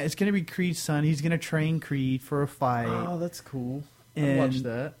something? Yeah, it's going to be Creed's son. He's going to train Creed for a fight. Oh, that's cool. I'd And- watch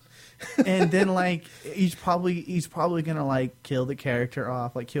that. And then like he's probably gonna like kill the character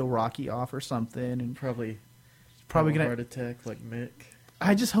off, like kill Rocky off or something, and Probably probably have a gonna. heart attack like Mick.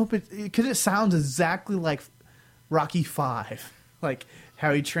 I just hope because it sounds exactly like Rocky 5, like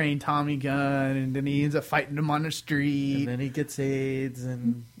how he trained Tommy Gunn, and then he ends up fighting him on the street. And then he gets AIDS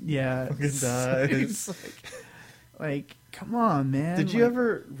and Yeah, fucking it's dies. like, come on, man. Did you Like,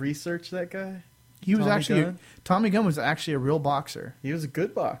 ever research that guy? He was Tommy actually Gunn? Tommy Gunn was actually a real boxer, He was a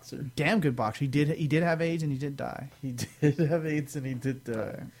good boxer. damn good boxer. He did have AIDS and he did die. He did have AIDS and he did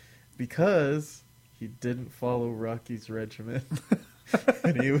die because he didn't follow Rocky's regimen,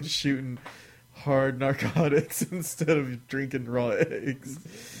 and he was shooting hard narcotics instead of drinking raw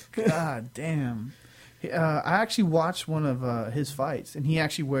eggs. God damn. I actually watched one of his fights, and he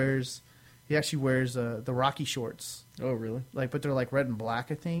actually wears the Rocky shorts, Oh, really? but they're like red and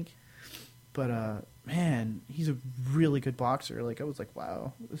black, I think. But man, he's a really good boxer. Like I was like,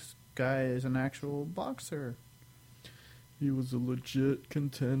 wow, this guy is an actual boxer. He was a legit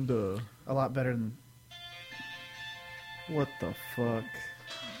contender. A lot better than. What the fuck?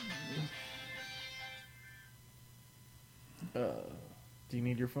 Do you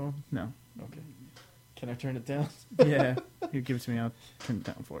need your phone? No. Okay. Can I turn it down? Yeah, you give it to me. I'll turn it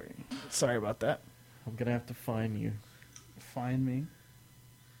down for you. Sorry about that. I'm gonna have to find you. Find me.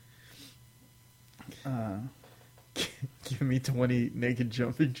 Give me 20 naked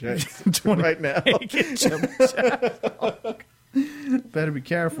jumping jacks 20 right now. Better be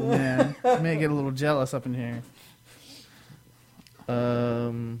careful, man. You may get a little jealous up in here.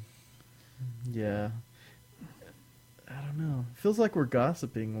 Yeah. I don't know. It feels like we're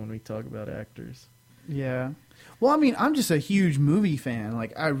gossiping when we talk about actors. Yeah. Well, I mean, I'm just a huge movie fan.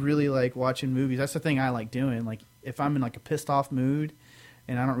 Like, I really like watching movies. That's the thing I like doing. Like, if I'm in like a pissed off mood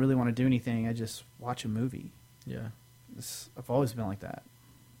and I don't really want to do anything, I just watch a movie. Yeah. I've always been like that.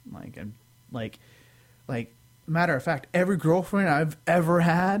 Like, I'm like, matter of fact, every girlfriend I've ever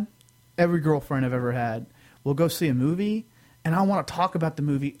had will go see a movie, and I want to talk about the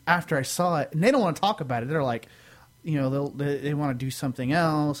movie after I saw it, and they don't want to talk about it. They're like, you know, they want to do something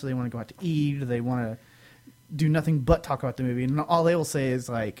else, or they want to go out to eat, or they want to do nothing but talk about the movie, and all they will say is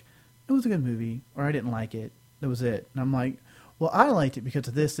like, it was a good movie, or I didn't like it. That was it. And I'm like, well, I liked it because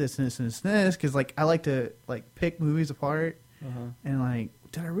of this, and this, because like I like to like pick movies apart, and like,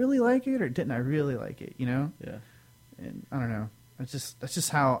 did I really like it or didn't I really like it? You know? Yeah. And I don't know. That's just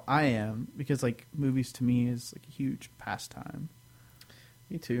how I am, because like movies to me is like a huge pastime.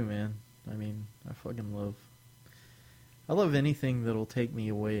 Me too, man. I mean, I love anything that'll take me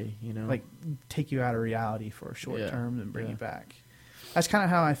away, you know? Like take you out of reality for a short Yeah, term and bring yeah. you back. That's kind of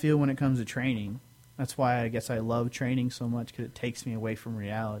how I feel when it comes to training. That's why I guess I love training so much, because it takes me away from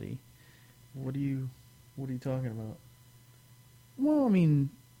reality. What are you talking about? Well, I mean,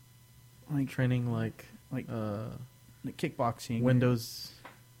 like Training like like kickboxing. Windows,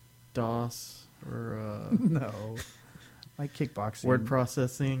 DOS, or No, like kickboxing. word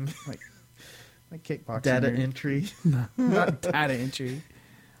processing, like kickboxing. data or- entry. No, not data entry.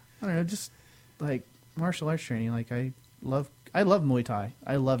 I don't know, just like martial arts training. Like I love Muay Thai.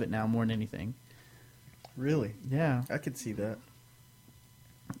 I love it now more than anything. Really? Yeah, I could see that.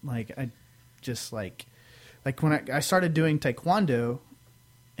 like I just like when I started doing Taekwondo,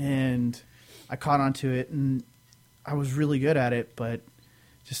 and I caught onto it, and I was really good at it, but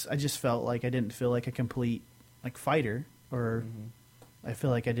I just felt like I didn't feel like a complete like fighter, or I feel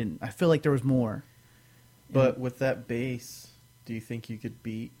like there was more. But with that base, do you think you could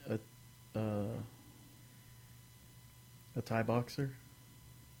beat a Thai boxer?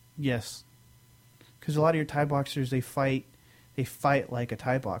 Yes, because a lot of your Thai boxers they fight like a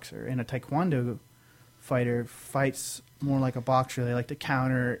Thai boxer, and a Taekwondo fighter fights more like a boxer. They like to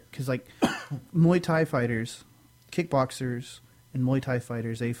counter, because like Muay Thai fighters, kickboxers, and Muay Thai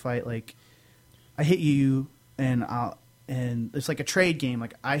fighters, they fight like I hit you and it's like a trade game.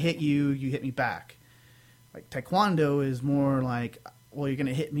 Like I hit you, you hit me back. Like Taekwondo is more like, well, you're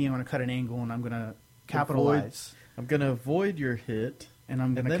gonna hit me, I'm gonna cut an angle, and I'm gonna capitalize, I'm gonna avoid your hit, and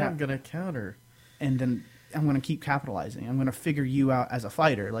I'm gonna I'm gonna counter. and then I'm going to keep capitalizing. I'm going to figure you out as a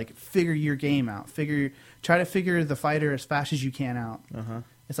fighter. Like, figure your game out. Try to figure the fighter as fast as you can out.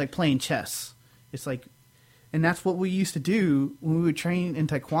 It's like playing chess. It's like, and that's what we used to do when we would train in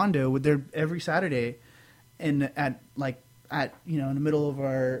Taekwondo every Saturday, and in the middle of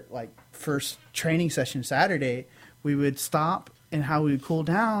our like first training session Saturday, we would stop, and how we would cool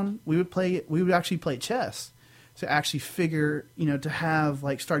down, we would actually play chess to actually figure, to have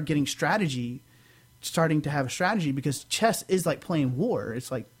like starting to have a strategy, because chess is like playing war.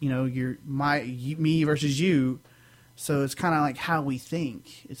 It's like, me versus you, So it's kind of like how we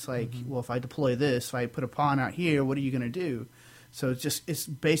think. It's like, well, if I deploy this, if I put a pawn out here, what are you going to do? So it's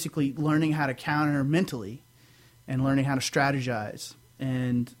basically learning how to counter mentally and learning how to strategize.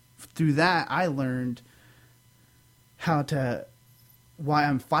 And through that, I learned why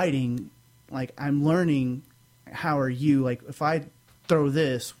I'm fighting. Like, I'm learning, how are you, like, if I throw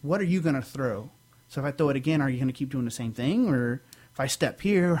this, what are you going to throw? So if I throw it again, are you going to keep doing the same thing? Or if I step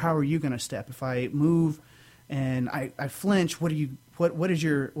here, how are you going to step? If I move and I flinch, what is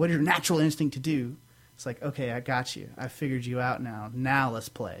your natural instinct to do? It's like, okay, I got you. I figured you out now. Now let's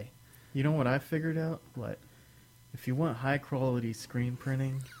play. You know what I figured out? What? If you want high quality screen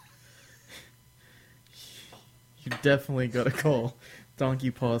printing, you definitely got to call Donkey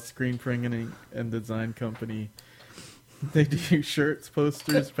Paw Screen Printing and Design Company. They do shirts,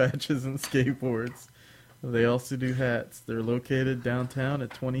 posters, patches, and skateboards. They also do hats. They're located downtown at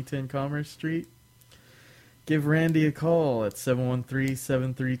 2010 Commerce Street. Give Randy a call at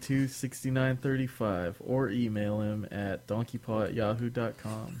 713-732-6935 or email him at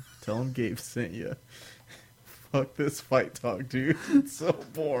donkeypaw@yahoo.com. Tell him Gabe sent you. Fuck this fight talk, dude. It's so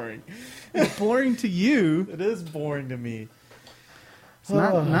boring. It's boring to you. It is boring to me. It's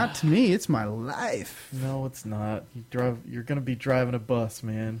not to me. It's my life. No, it's not. You're going to be driving a bus,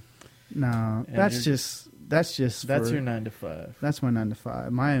 man. No, And that's your 9 to 5. That's my 9 to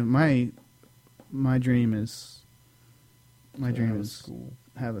 5. My dream is school.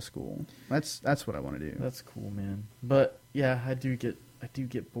 have a school. That's what I want to do. That's cool, man. But yeah, I do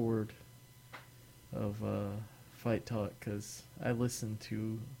get bored of fight talk because I listen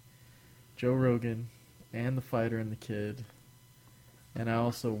to Joe Rogan and The Fighter and the Kid, and I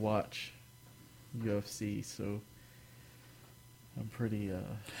also watch UFC. So I'm pretty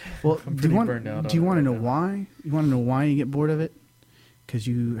well. I'm Do you want burned out. Do you on want it to know right now. why? You want to know why you get bored of it? Because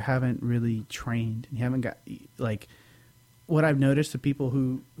you haven't really trained. You haven't got, like, what I've noticed, the people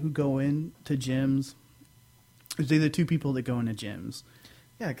who go into gyms, there's either two people that go into gyms.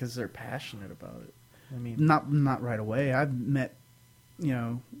 Yeah, because they're passionate about it. I mean, Not right away. I've met,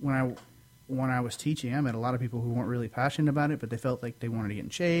 when I was teaching, I met a lot of people who weren't really passionate about it, but they felt like they wanted to get in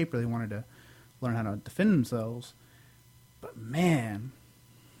shape or they wanted to learn how to defend themselves. But man,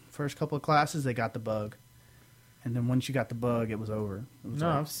 first couple of classes, they got the bug. And then once you got the bug, it was over. It was no,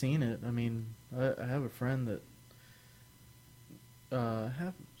 like, I've seen it. I mean, I have a friend that I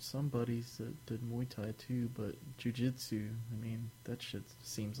have some buddies that did Muay Thai too, but jiu-jitsu, I mean, that shit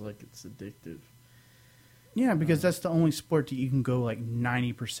seems like it's addictive. yeah, because that's the only sport that you can go like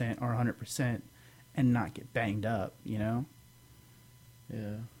 90% or 100% and not get banged up, Yeah,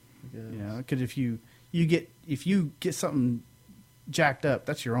 I guess. Because if you get something jacked up,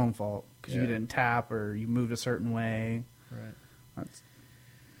 that's your own fault because you Yeah. didn't tap or you moved a certain way. Right.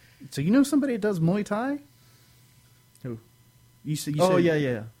 So you know somebody that does Muay Thai? Who? You said.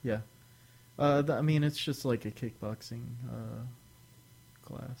 Yeah. I mean, it's just like a kickboxing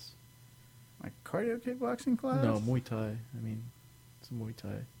class. Like cardio kickboxing class? No, Muay Thai. I mean, it's a Muay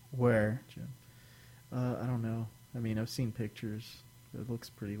Thai Where? gym. I don't know. I mean, I've seen pictures. It looks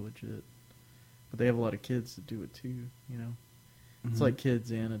pretty legit. But they have a lot of kids that do it too, It's Mhm. like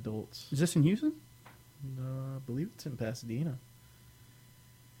kids and adults. Is this in Houston? I believe it's in Pasadena.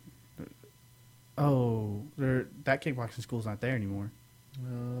 Oh, that kickboxing school's not there anymore.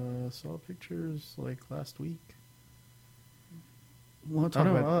 Saw pictures like last week. We'll I talk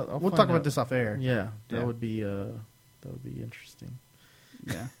don't know, about I'll we'll find talk about out. this off air. Yeah, Yeah. that would be interesting.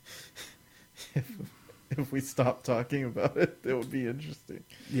 Yeah. If we stop talking about it, it would be interesting.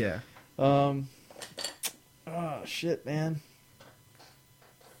 Yeah. Shit, man.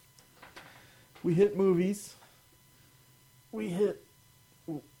 We hit movies. We hit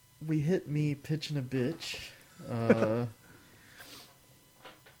me pitching a bitch.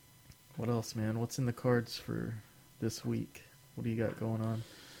 What else, man? What's in the cards for this week? What do you got going on?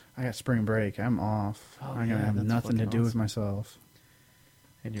 I got spring break. I'm off. Oh, I'm yeah, gonna have that's nothing to fucking do with awesome. myself.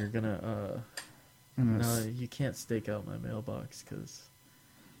 And you're gonna I'm gonna no, you can't stake out my mailbox because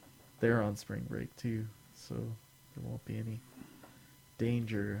they're on spring break too, so there won't be any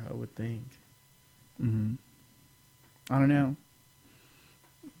danger, I would think. Mm-hmm. I don't know.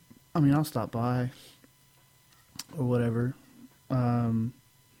 I mean, I'll stop by or whatever.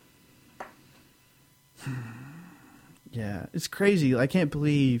 Yeah, it's crazy. I can't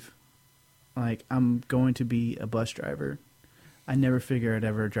believe, like, I'm going to be a bus driver. I never figured I'd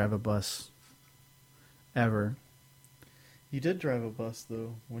ever drive a bus. Ever. You did drive a bus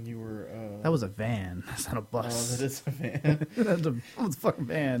though when you were. That was a van. That's not a Oh, bus. that is a van. That was a fucking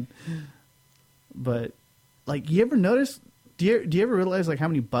van. But, like, you ever notice? Do you ever realize like how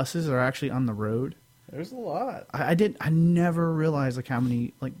many buses are actually on the road? There's a lot. I never realized like how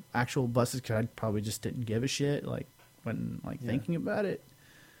many like actual buses, because I probably just didn't give a shit like when like thinking about it.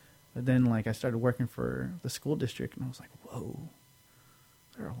 But then like I started working for the school district, and I was like, whoa,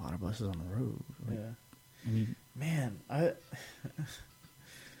 there are a lot of buses on the road. Like, Man,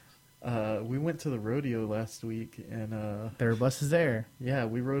 we went to the rodeo last week, and there are buses there. yeah,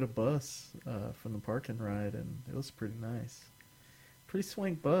 we rode a bus from the park and ride, and it was pretty nice. Pretty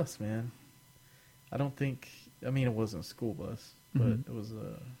swank bus, man. I mean, it wasn't a school bus, but it was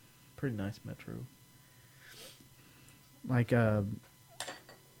a pretty nice metro. Like, man,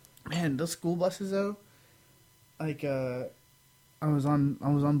 those school buses though. Like, I was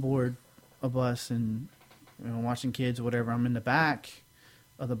on board a bus, and watching kids or whatever. I'm in the back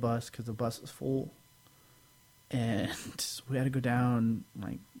of the bus because the bus was full, and we had to go down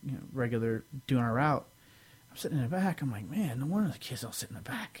like regular doing our route. I'm sitting in the back. I'm like, man, no wonder the kids don't sit in the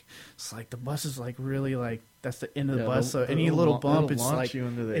back. It's like the bus is like really like that's the end of the bus. So any little bump, it's like you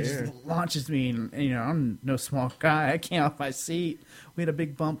into the air. Just launches me. And I'm no small guy. I can't off my seat. We had a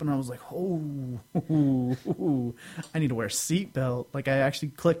big bump, and I was like, oh, I need to wear a seatbelt. Like I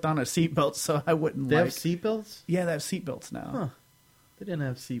actually clicked on a seatbelt so I wouldn't. They have seatbelts? Yeah, they have seatbelts now. Huh? They didn't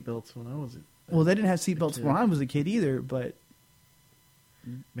have seatbelts when I was. Well, they didn't have seatbelts when I was a kid either. But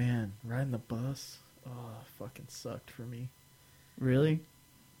man, riding the bus. Oh, fucking sucked for me. Really?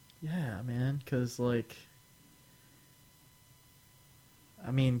 Yeah, man. Because, like, I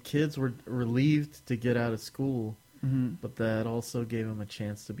mean, kids were relieved to get out of school, but that also gave them a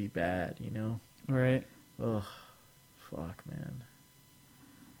chance to be bad, Right. Ugh. Fuck, man.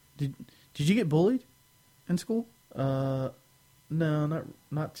 Did you get bullied in school? No,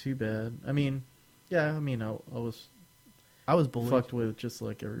 not too bad. I mean, yeah, I was bullied. Fucked with just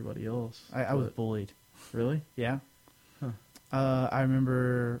like everybody else. I was bullied. Really? Yeah. Huh. I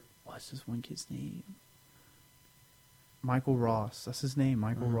remember, what's this one kid's name? Michael Ross. That's his name,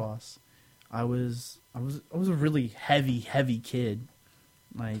 Michael Ross. I was a really heavy kid,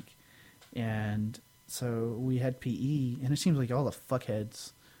 like, and so we had PE, and it seems like all the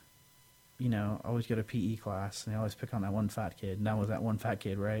fuckheads, always go to PE class, and they always pick on that one fat kid, and that was that one fat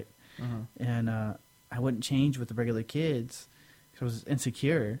kid, right? And I wouldn't change with the regular kids because I was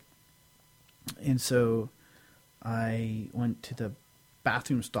insecure. And so I went to the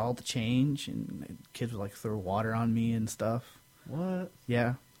bathroom stall to change, and the kids would like throw water on me and stuff. What?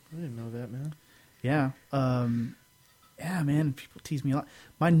 Yeah. I didn't know that, man. Yeah. Yeah, man. People tease me a lot.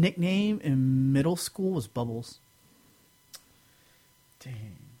 My nickname in middle school was Bubbles.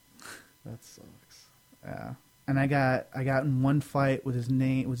 Dang. That sucks. Yeah. And I got in one fight with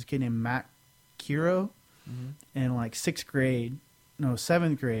a kid named Matt Kiro in like 7th grade.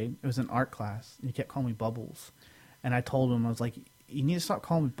 It was an art class. And he kept calling me Bubbles. And I told him, I was like, you need to stop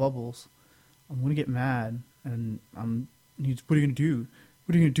calling me Bubbles. I'm going to get mad. And he's, what are you going to do?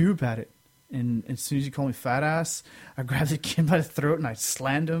 What are you going to do about it? And as soon as he called me fat ass, I grabbed the kid by the throat and I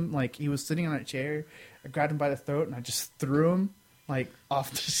slammed him. Like, he was sitting on a chair. I grabbed him by the throat and I just threw him, like,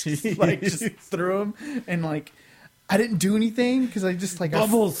 off the seat. Like, just threw him. And, like, I didn't do anything because I just, like...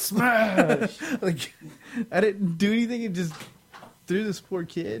 Bubbles smash! Like, I didn't do anything and just threw this poor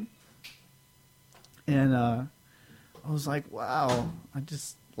kid. And I was like, wow.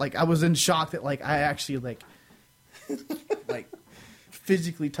 I was in shock that, like, I actually, like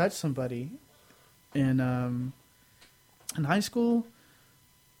physically touched somebody. And in high school,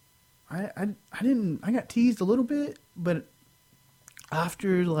 I got teased a little bit, but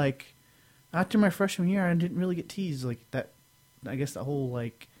after my freshman year, I didn't really get teased like that. I guess the whole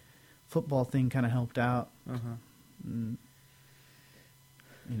like football thing kind of helped out. And,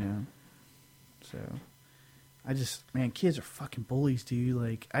 so man, kids are fucking bullies, dude.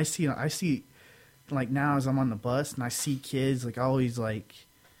 Like I see like now as I'm on the bus and I see kids, like always like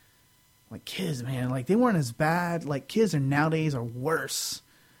kids, man, like they weren't as bad. Like kids nowadays are worse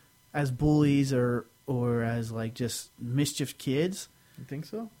as bullies or as like just mischief kids. You think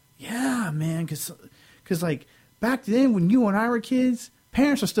so? Yeah, man, because like back then when you and I were kids,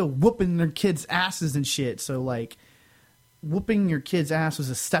 parents are still whooping their kids' asses and shit. So like whooping your kid's ass was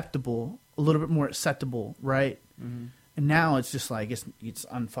acceptable, a little bit more acceptable, right? Mm-hmm. And now it's just like it's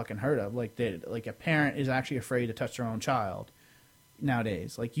unfucking heard of. Like a parent is actually afraid to touch their own child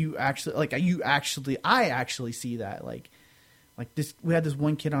nowadays. Like I actually see that. Like this, we had this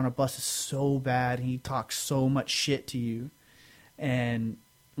one kid on a bus that's so bad. And he talks so much shit to you, and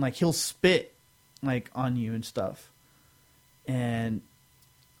like he'll spit like on you and stuff. And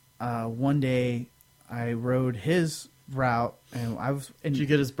one day I rode his route, and did you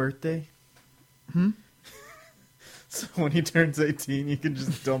get his birthday? So when he turns 18, you can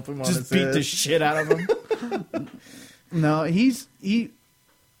just dump him on his Just beat head. the shit out of him. No, but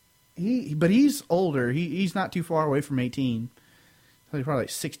he's older. He's not too far away from 18. So he's probably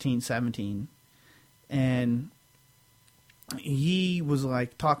like 16, 17. And he was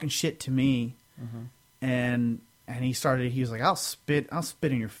like talking shit to me. And he was like, I'll spit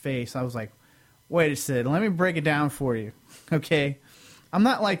in your face. I was like, wait a second, let me break it down for you. Okay. I'm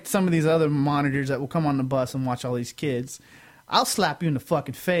not like some of these other monitors that will come on the bus and watch all these kids. I'll slap you in the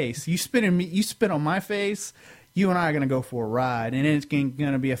fucking face. You spit on my face, you and I are gonna go for a ride, and it's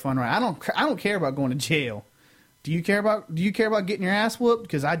gonna be a fun ride. I don't care about going to jail. Do you care about getting your ass whooped?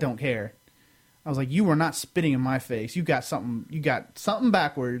 Because I don't care. I was like, you were not spitting in my face. You got something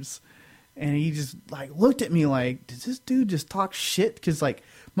backwards. And he just like looked at me like, does this dude just talk shit? Because like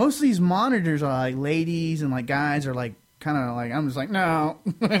most of these monitors are like ladies and like guys are like kind of like, I'm just like, no,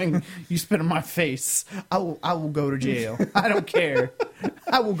 you spit in my face, I will go to jail. I don't care.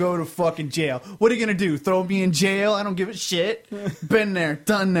 I will go to fucking jail. What are you gonna do? Throw me in jail? I don't give a shit. Been there,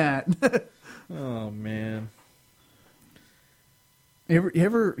 done that. Oh man. You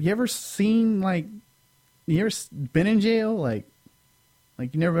ever seen like, you ever been in jail? Like you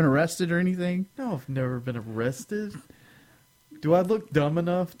never been arrested or anything? No, I've never been arrested. Do I look dumb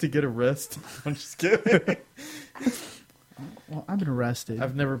enough to get arrested? I'm just kidding. Well, I've been arrested.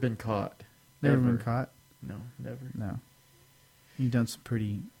 I've never been caught. Never Ever. been caught? No, never. No. You've done some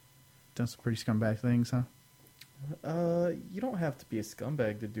pretty scumbag things, huh? You don't have to be a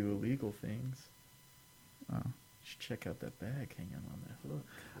scumbag to do illegal things. Oh. You should check out that bag hanging on that hook.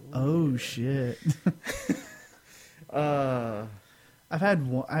 Oh shit. I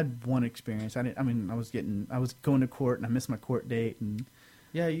had one experience. I was going to court and I missed my court date and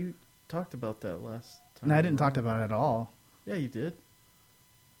Yeah, you talked about that last time. no, I didn't talk about it at all. Yeah, you did.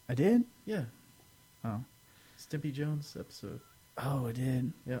 I did? Yeah. Oh. Stimpy Jones episode. Oh, I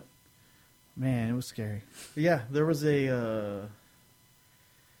did. Yeah. Man, it was scary. Yeah, there was a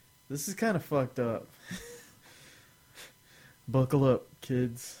this is kind of fucked up. Buckle up,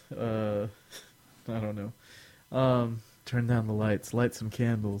 kids. I don't know. Turn down the lights, light some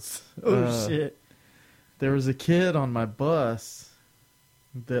candles. Oh shit. There was a kid on my bus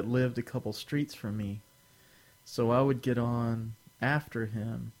that lived a couple streets from me. So I would get on after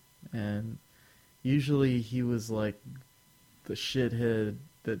him, and usually he was like the shithead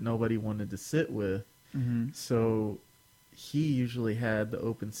that nobody wanted to sit with. Mm-hmm. So he usually had the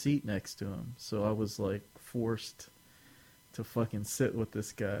open seat next to him. So I was like forced to fucking sit with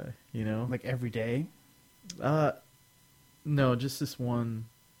this guy, you know? Like every day? No, just this one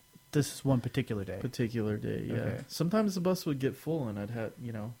This is one particular day. particular day, yeah. Okay. Sometimes the bus would get full and I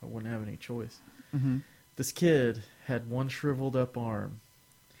wouldn't have any choice. Mm-hmm. This kid had one shriveled up arm,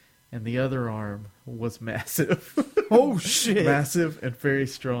 and the other arm was massive. Oh shit. Massive and very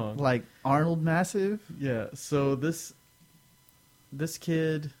strong. Like Arnold Massive? Yeah, so this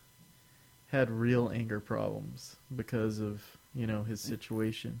kid had real anger problems because of, his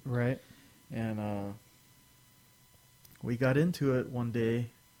situation. Right. And we got into it one day,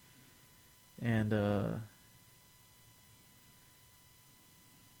 and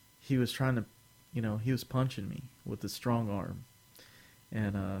he was trying to, he was punching me with his strong arm.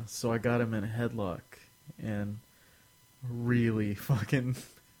 And so I got him in a headlock and really fucking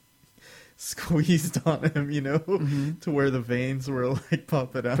squeezed on him, Mm-hmm. to where the veins were like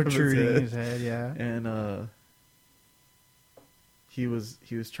popping out Protruding of his head, yeah. And he was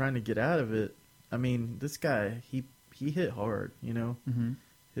trying to get out of it. I mean, this guy, he hit hard, Mm-hmm.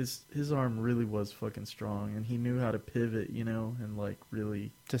 His arm really was fucking strong, and he knew how to pivot, and like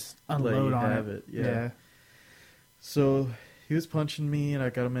really Just let unload you on have it. it. Yeah. So he was punching me, and I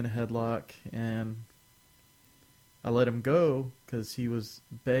got him in a headlock, and I let him go because he was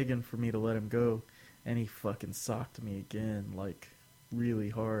begging for me to let him go, and he fucking socked me again, like really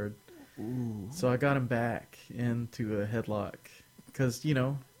hard. Ooh. So I got him back into a headlock because,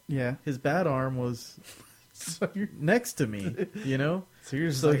 Yeah. his bad arm was So you're next to me, so you're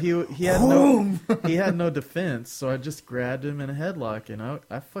just So like, he had no he had no defense, so I just grabbed him in a headlock, and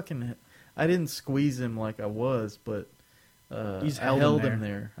I didn't squeeze him like I was, but You just I held held him him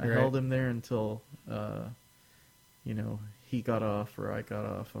there. there. I Right. held him there until he got off or I got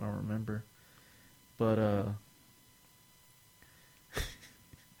off. I don't remember, but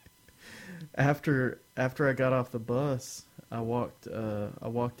after I got off the bus, I walked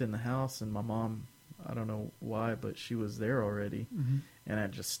in the house, and my mom, I don't know why, but she was there already. Mm-hmm. And I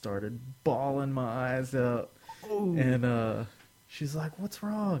just started bawling my eyes out. Ooh. And she's like, "What's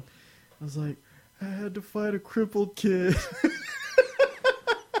wrong?" I was like, "I had to fight a crippled kid."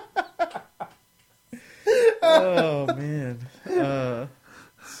 Oh man.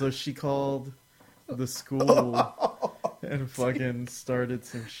 So she called the school and fucking started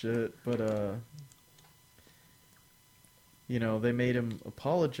some shit, but you know, they made him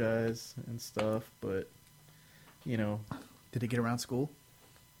apologize and stuff, but you know, Did he get around school?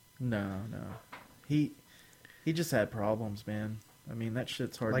 no. He just had problems, man. I mean, that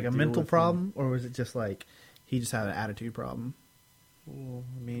shit's hard Like to a deal mental with problem, or was it just like he just had an attitude problem? Well,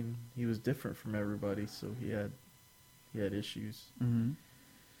 I mean, he was different from everybody, so he had issues. Mm-hmm.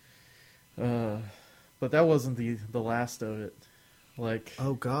 But that wasn't the last of it. Like,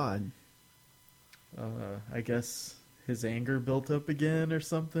 Oh God. I guess his anger built up again or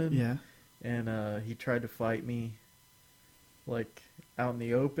something. Yeah. And he tried to fight me, like out in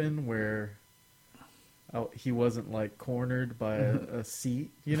the open, where he wasn't like cornered by a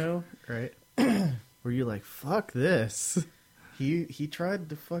seat, you know? Right. Were you like, fuck this? He tried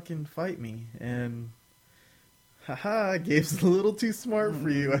to fucking fight me, and haha, Gabe's a little too smart for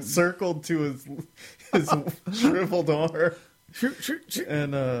you. I circled to his shriveled arm, Shoot.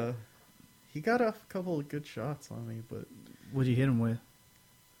 and he got off a couple of good shots on me, but What'd you hit him with?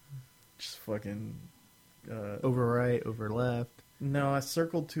 just fucking Over right, over left. no. I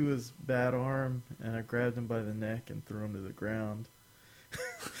circled to his bad arm, and I grabbed him by the neck and threw him to the ground.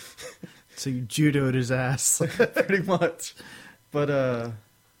 So you judoed his ass. Pretty much. But I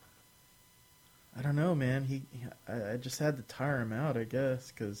don't know, man. I just had to tire him out, I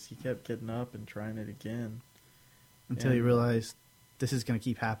guess, because he kept getting up and trying it again. Until you And- realized this is going to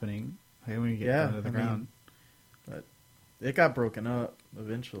keep happening. Like, when you get down to the ground. But it got broken up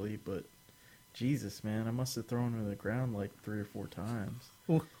eventually. But Jesus, man, I must have thrown him to the ground like 3 or 4 times.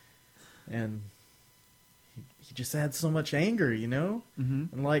 Well- And he just had so much anger, you know.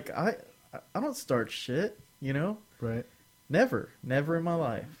 Mm-hmm. And like I don't start shit, you know. Right. Never in my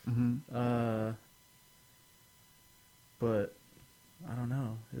life. Mm-hmm. But I don't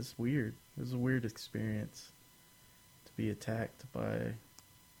know. It's weird. It was a weird experience to be attacked by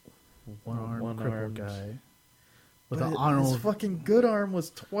One-armed crippled one-armed guy. With But an his honorable... fucking good arm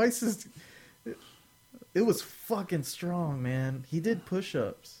was twice as. It was fucking strong, man. He did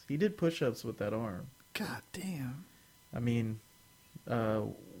push-ups. He did push-ups with that arm. God damn. I mean,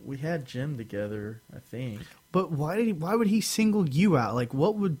 we had gym together, I think. But why would he single you out? Like,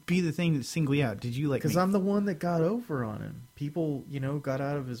 what would be the thing that single you out? Did you like? Because I'm the one that got over on him. People, you know, got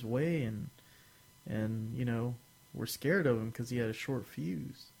out of his way and you know, were scared of him because he had a short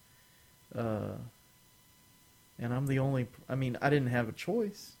fuse. And I'm the only. I mean, I didn't have a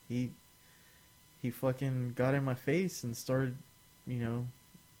choice. He fucking got in my face and started, you know,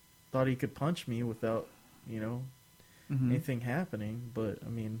 thought he could punch me without, you know, Mhm. anything happening. But I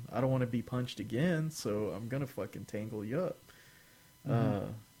mean, I don't want to be punched again, so I'm gonna fucking tangle you up. I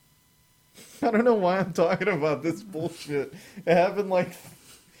don't know why I'm talking about this bullshit. It happened like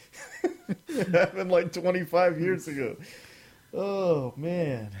 25 years ago. Oh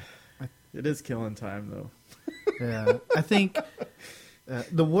man, it is killing time though. Yeah, I think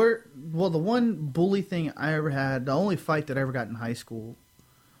the one bully thing I ever had, the only fight that I ever got in high school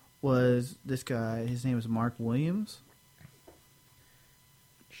was this guy. His name was Mark Williams.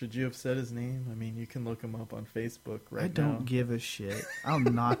 Should you have said his name? I mean, you can look him up on Facebook right now. I don't give a shit. I'll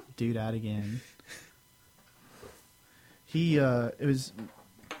not do that again. It was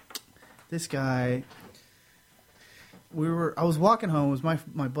this guy. I was walking home. It was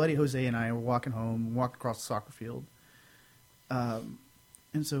my buddy Jose and I were walking home, walked across the soccer field.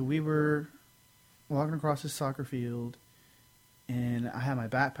 And so we were walking across the soccer field, and I had my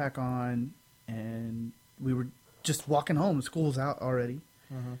backpack on, and we were just walking home. School's out already.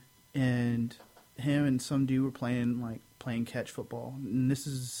 Uh-huh. And him and some dude were playing catch football. And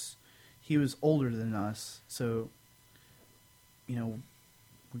he was older than us, so you know,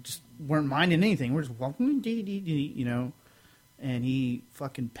 we just weren't minding anything. We're just walking, you know, and he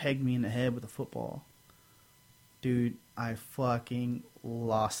fucking pegged me in the head with a football. Dude, I fucking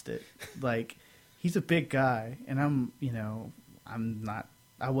lost it. Like, he's a big guy, and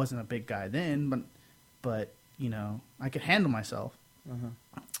I wasn't a big guy then, but you know, I could handle myself.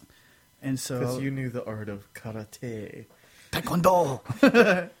 Uh-huh. And so, Because you knew the art of karate.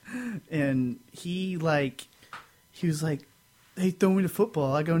 Taekwondo. And he was like, "Hey, throw me the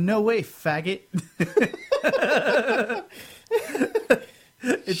football." I go, "No way, faggot."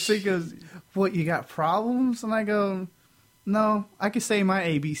 And so he goes, "What, you got problems?" And I go, "No, I can say my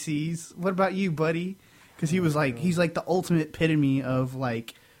ABCs. What about you, buddy?" Because he was like, he's like the ultimate epitome of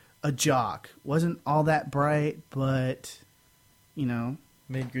like a jock. Wasn't all that bright, but you know.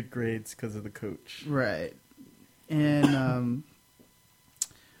 Made good grades because of the coach. Right. And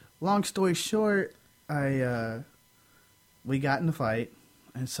long story short, we got in the fight,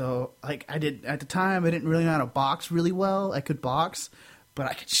 and so like at the time I didn't really know how to box really well. I could box, but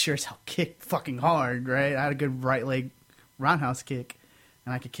I could sure as hell kick fucking hard, right? I had a good right leg roundhouse kick,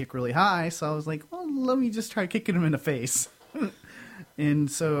 and I could kick really high. So I was like, well, let me just try kicking him in the face.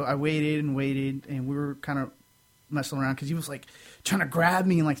 And so I waited, and we were kind of messing around because he was like trying to grab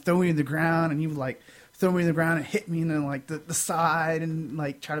me and like throw me to the ground, and he would like throw me to the ground and hit me in the, like the side and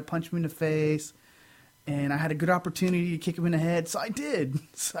like try to punch me in the face. And I had a good opportunity to kick him in the head, so I did.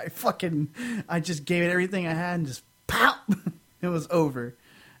 So I just gave it everything I had and just pop. It was over.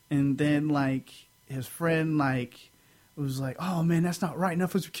 And then like his friend like was like, "Oh man, that's not right.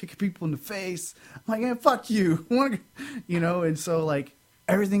 Enough of us kicking people in the face." I'm like, "Yeah, fuck you," you know. And so like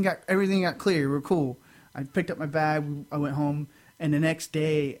everything got clear. We're cool. I picked up my bag. I went home, and the next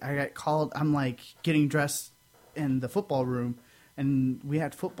day I got called. I'm like getting dressed in the football room, and we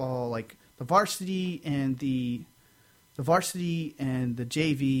had football like the varsity and the JV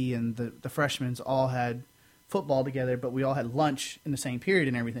and the freshmen all had football together, but we all had lunch in the same period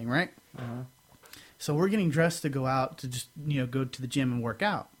and everything, right? Uh-huh. So we're getting dressed to go out to just, go to the gym and work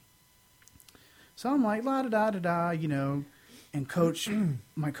out. So I'm like, la da da da da, and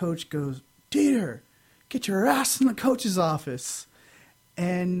my coach goes, "Dieter, get your ass in the coach's office."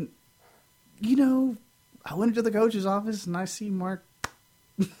 And, I went into the coach's office and I see Mark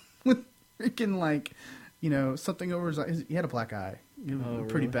with freaking like, something over his eye. He had a black eye.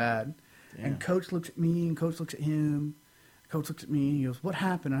 Pretty bad. Damn. And coach looks at me and coach looks at him. Coach looks at me and he goes, "What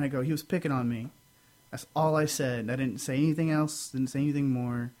happened?" And I go, "He was picking on me." That's all I said. I didn't say anything else, didn't say anything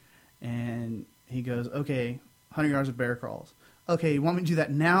more. And he goes, "Okay, 100 yards of bear crawls." "Okay, you want me to do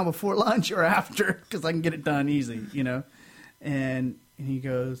that now before lunch or after? Because I can get it done easy, And he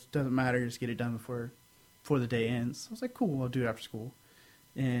goes, "Doesn't matter, just get it done before the day ends." I was like, "Cool, I'll do it after school."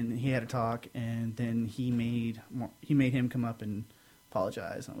 And he had a talk, and then he made him come up and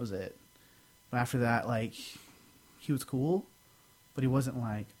apologize, and that was it. But after that, like, he was cool, but he wasn't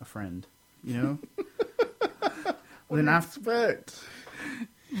like a friend, What do you expect?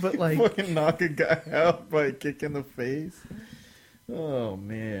 But like, fucking knock a guy out by a kick in the face. Oh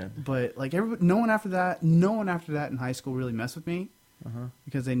man! But like, no one after that in high school really messed with me,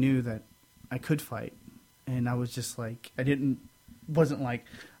 because they knew that I could fight, and I was just like, wasn't like,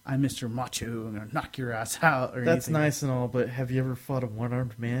 "I'm Mr. Macho, I'm gonna knock your ass out," or That's anything. nice and all, but have you ever fought a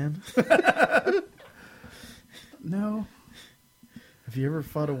one-armed man? No. Have you ever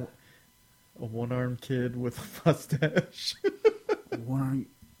fought a one-armed kid with a mustache?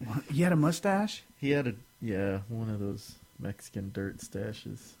 He had a mustache? He had one of those Mexican dirt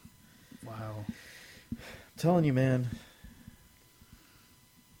stashes. Wow. I'm telling you, man.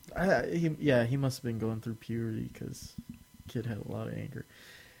 He must have been going through puberty because kid had a lot of anger.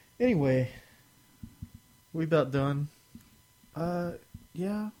 Anyway, we about done.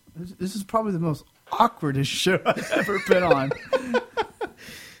 Yeah. This is probably the most awkwardest show I've ever been on.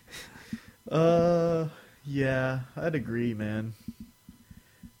 Yeah, I'd agree, man.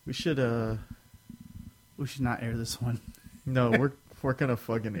 We should not air this one. No, we're gonna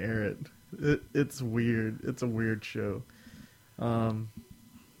fucking air it. It's weird. It's a weird show. We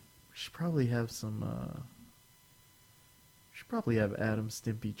should probably have have Adam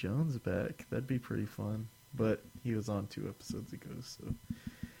Stimpy Jones back. That'd be pretty fun. But he was on 2 episodes ago, so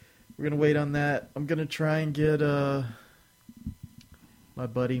we're gonna wait on that. I'm gonna try and get my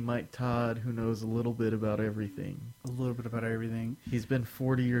buddy Mike Todd, who knows a little bit about everything. A little bit about everything. He's been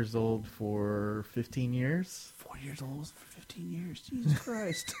 40 years old for 15 years. 40 years old for 15 years. Jesus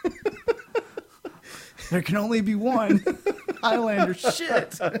Christ. There can only be one. Highlander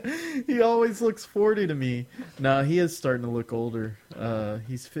shit. He always looks 40 to me. No, he is starting to look older.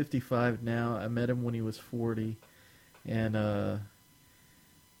 He's 55 now. I met him when he was 40. And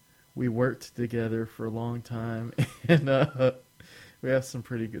we worked together for a long time. And we have some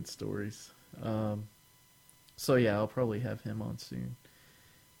pretty good stories. So yeah, I'll probably have him on soon.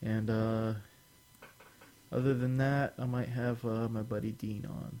 And other than that, I might have my buddy Dean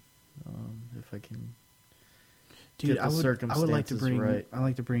on, if I can. Dude, get the circumstances I would like to bring. right. I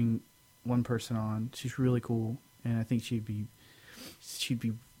like to bring one person on. She's really cool, and I think she'd be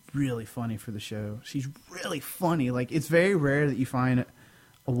really funny for the show. She's really funny. Like, it's very rare that you find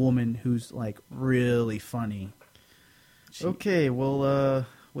a woman who's like really funny. Okay, well,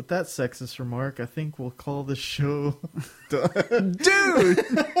 with that sexist remark, I think we'll call this show done. Dude!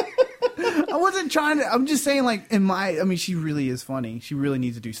 I wasn't trying to... I'm just saying, like, she really is funny. She really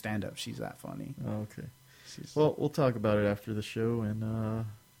needs to do stand-up. She's that funny. Oh, okay. Well, we'll talk about it after the show, and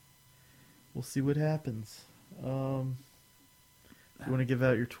we'll see what happens. You want to give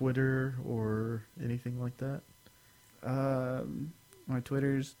out your Twitter or anything like that? My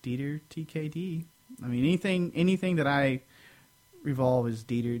Twitter's Dieter TKD. I mean, anything that I revolve is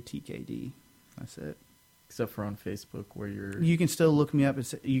Dieter TKD. That's it. Except for on Facebook, where You can still look me up.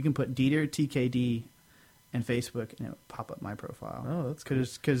 You can put Dieter TKD and Facebook, and it will pop up my profile. Oh, that's cool.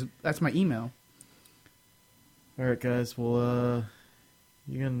 Because that's my email. All right, guys. Well,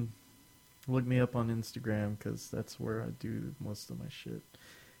 you can look me up on Instagram because that's where I do most of my shit,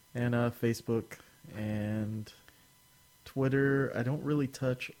 and Facebook and Twitter. I don't really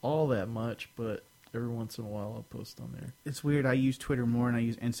touch all that much, but every once in a while I'll post on there. It's weird. I use Twitter more than I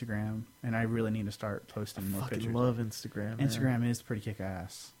use Instagram, and I really need to start posting more pictures. I love Instagram. Instagram is pretty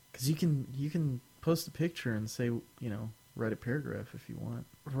kick-ass. Because you can post a picture and say, write a paragraph if you want.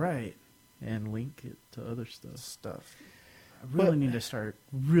 Right. And link it to other stuff. I really need to start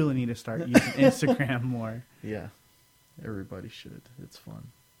using Instagram more. Yeah. Everybody should. It's fun.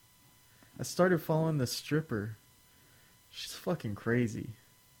 I started following this stripper. She's fucking crazy.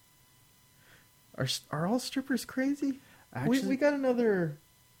 Are all strippers crazy? Actually, we got another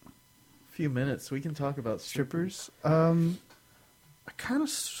few minutes. We can talk about strippers. I kind of,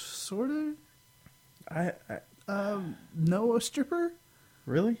 sort of. I know a stripper.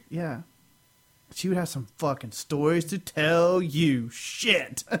 Really? Yeah. She would have some fucking stories to tell you.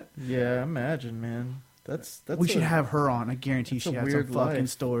 Shit. Yeah, imagine, man. That's we should have her on. I guarantee she has some fucking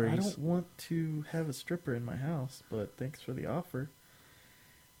stories. I don't want to have a stripper in my house, but thanks for the offer.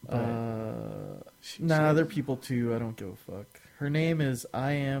 They're people too. I don't give a fuck. Her name is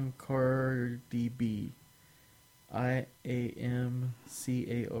I Am Cardi B. IAMCARDIB.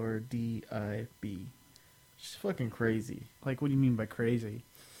 She's fucking crazy. Like, what do you mean by crazy?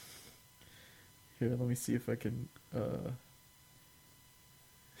 Here, let me see if I can. I'm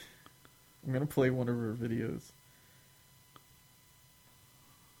gonna play one of her videos.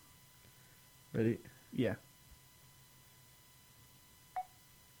 Ready? Yeah.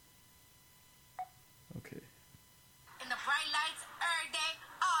 Okay. In the bright lights, every day,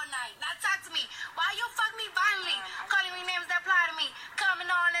 all night. Now talk to me. Why you fuck me violently? Calling me names that apply to me. Coming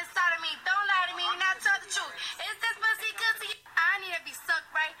on inside of me. Don't lie to me. Now tell the truth. Is this pussy good to you? I need to be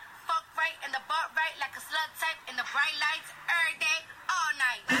sucked right, fucked right, and the butt right like a slut type. In the bright lights, every day, all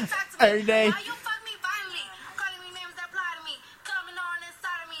night. Now talk to me. Every day. Why you fuck me violently? Calling me names that apply to me. Coming on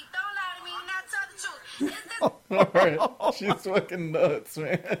inside of me. Don't lie to me. Now tell the truth. Is this Alright. She's fucking nuts,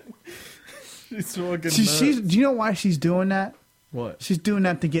 man. She's fucking nuts. Do you know why she's doing that? What? She's doing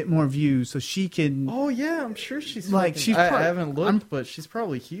that to get more views, so she can. Oh yeah, I'm sure she's like. Fucking, I haven't looked, but she's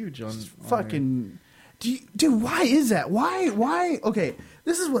probably huge on fucking. Dude, why is that? Why? Okay,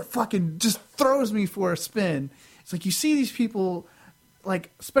 this is what fucking just throws me for a spin. It's like you see these people,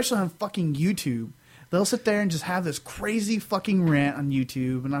 like especially on fucking YouTube, they'll sit there and just have this crazy fucking rant on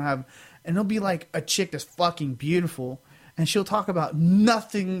YouTube, and it'll be like a chick that's fucking beautiful. And she'll talk about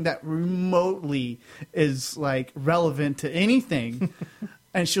nothing that remotely is like relevant to anything.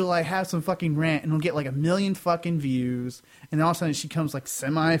 And she'll like have some fucking rant and it'll get like 1 million fucking views. And all of a sudden she becomes like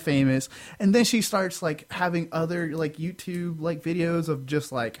semi-famous. And then she starts like having other like YouTube like videos of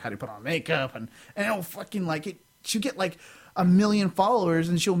just like how to put on makeup and it'll fucking like it. She'll get like 1 million followers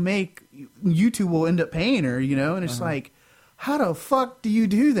and YouTube will end up paying her, And it's like, how the fuck do you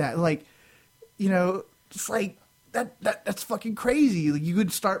do that? Like, it's like. That's fucking crazy. Like, you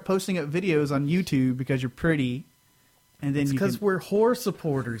could start posting up videos on YouTube because you're pretty, and then because we're whore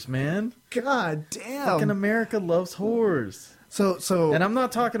supporters, man. God damn, fucking America loves whores. So, and I'm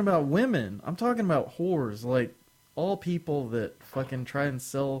not talking about women. I'm talking about whores, like all people that fucking try and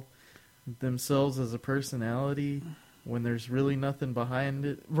sell themselves as a personality when there's really nothing behind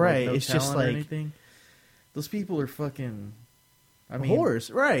it. Right? No it's just like anything. Those people are fucking. I mean,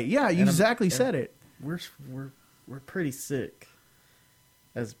 whores, right? Yeah, you exactly said it. We're pretty sick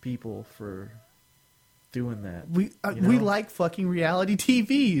as people for doing that. We like fucking reality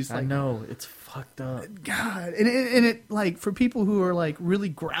TVs. Like, I know, it's fucked up. God, and it like for people who are like really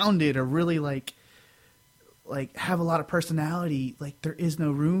grounded or really like have a lot of personality, like there is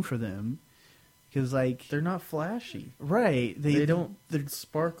no room for them because like they're not flashy, right? They're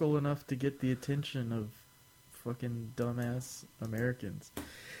sparkle enough to get the attention of fucking dumbass Americans.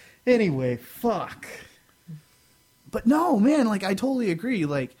 Anyway, fuck. But no, man, like I totally agree.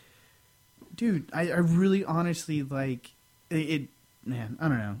 Like, dude, I really honestly like it. Man, I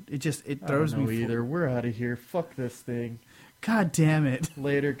don't know. It throws me. Either we're out of here. Fuck this thing. God damn it.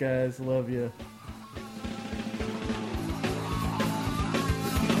 Later, guys. Love you.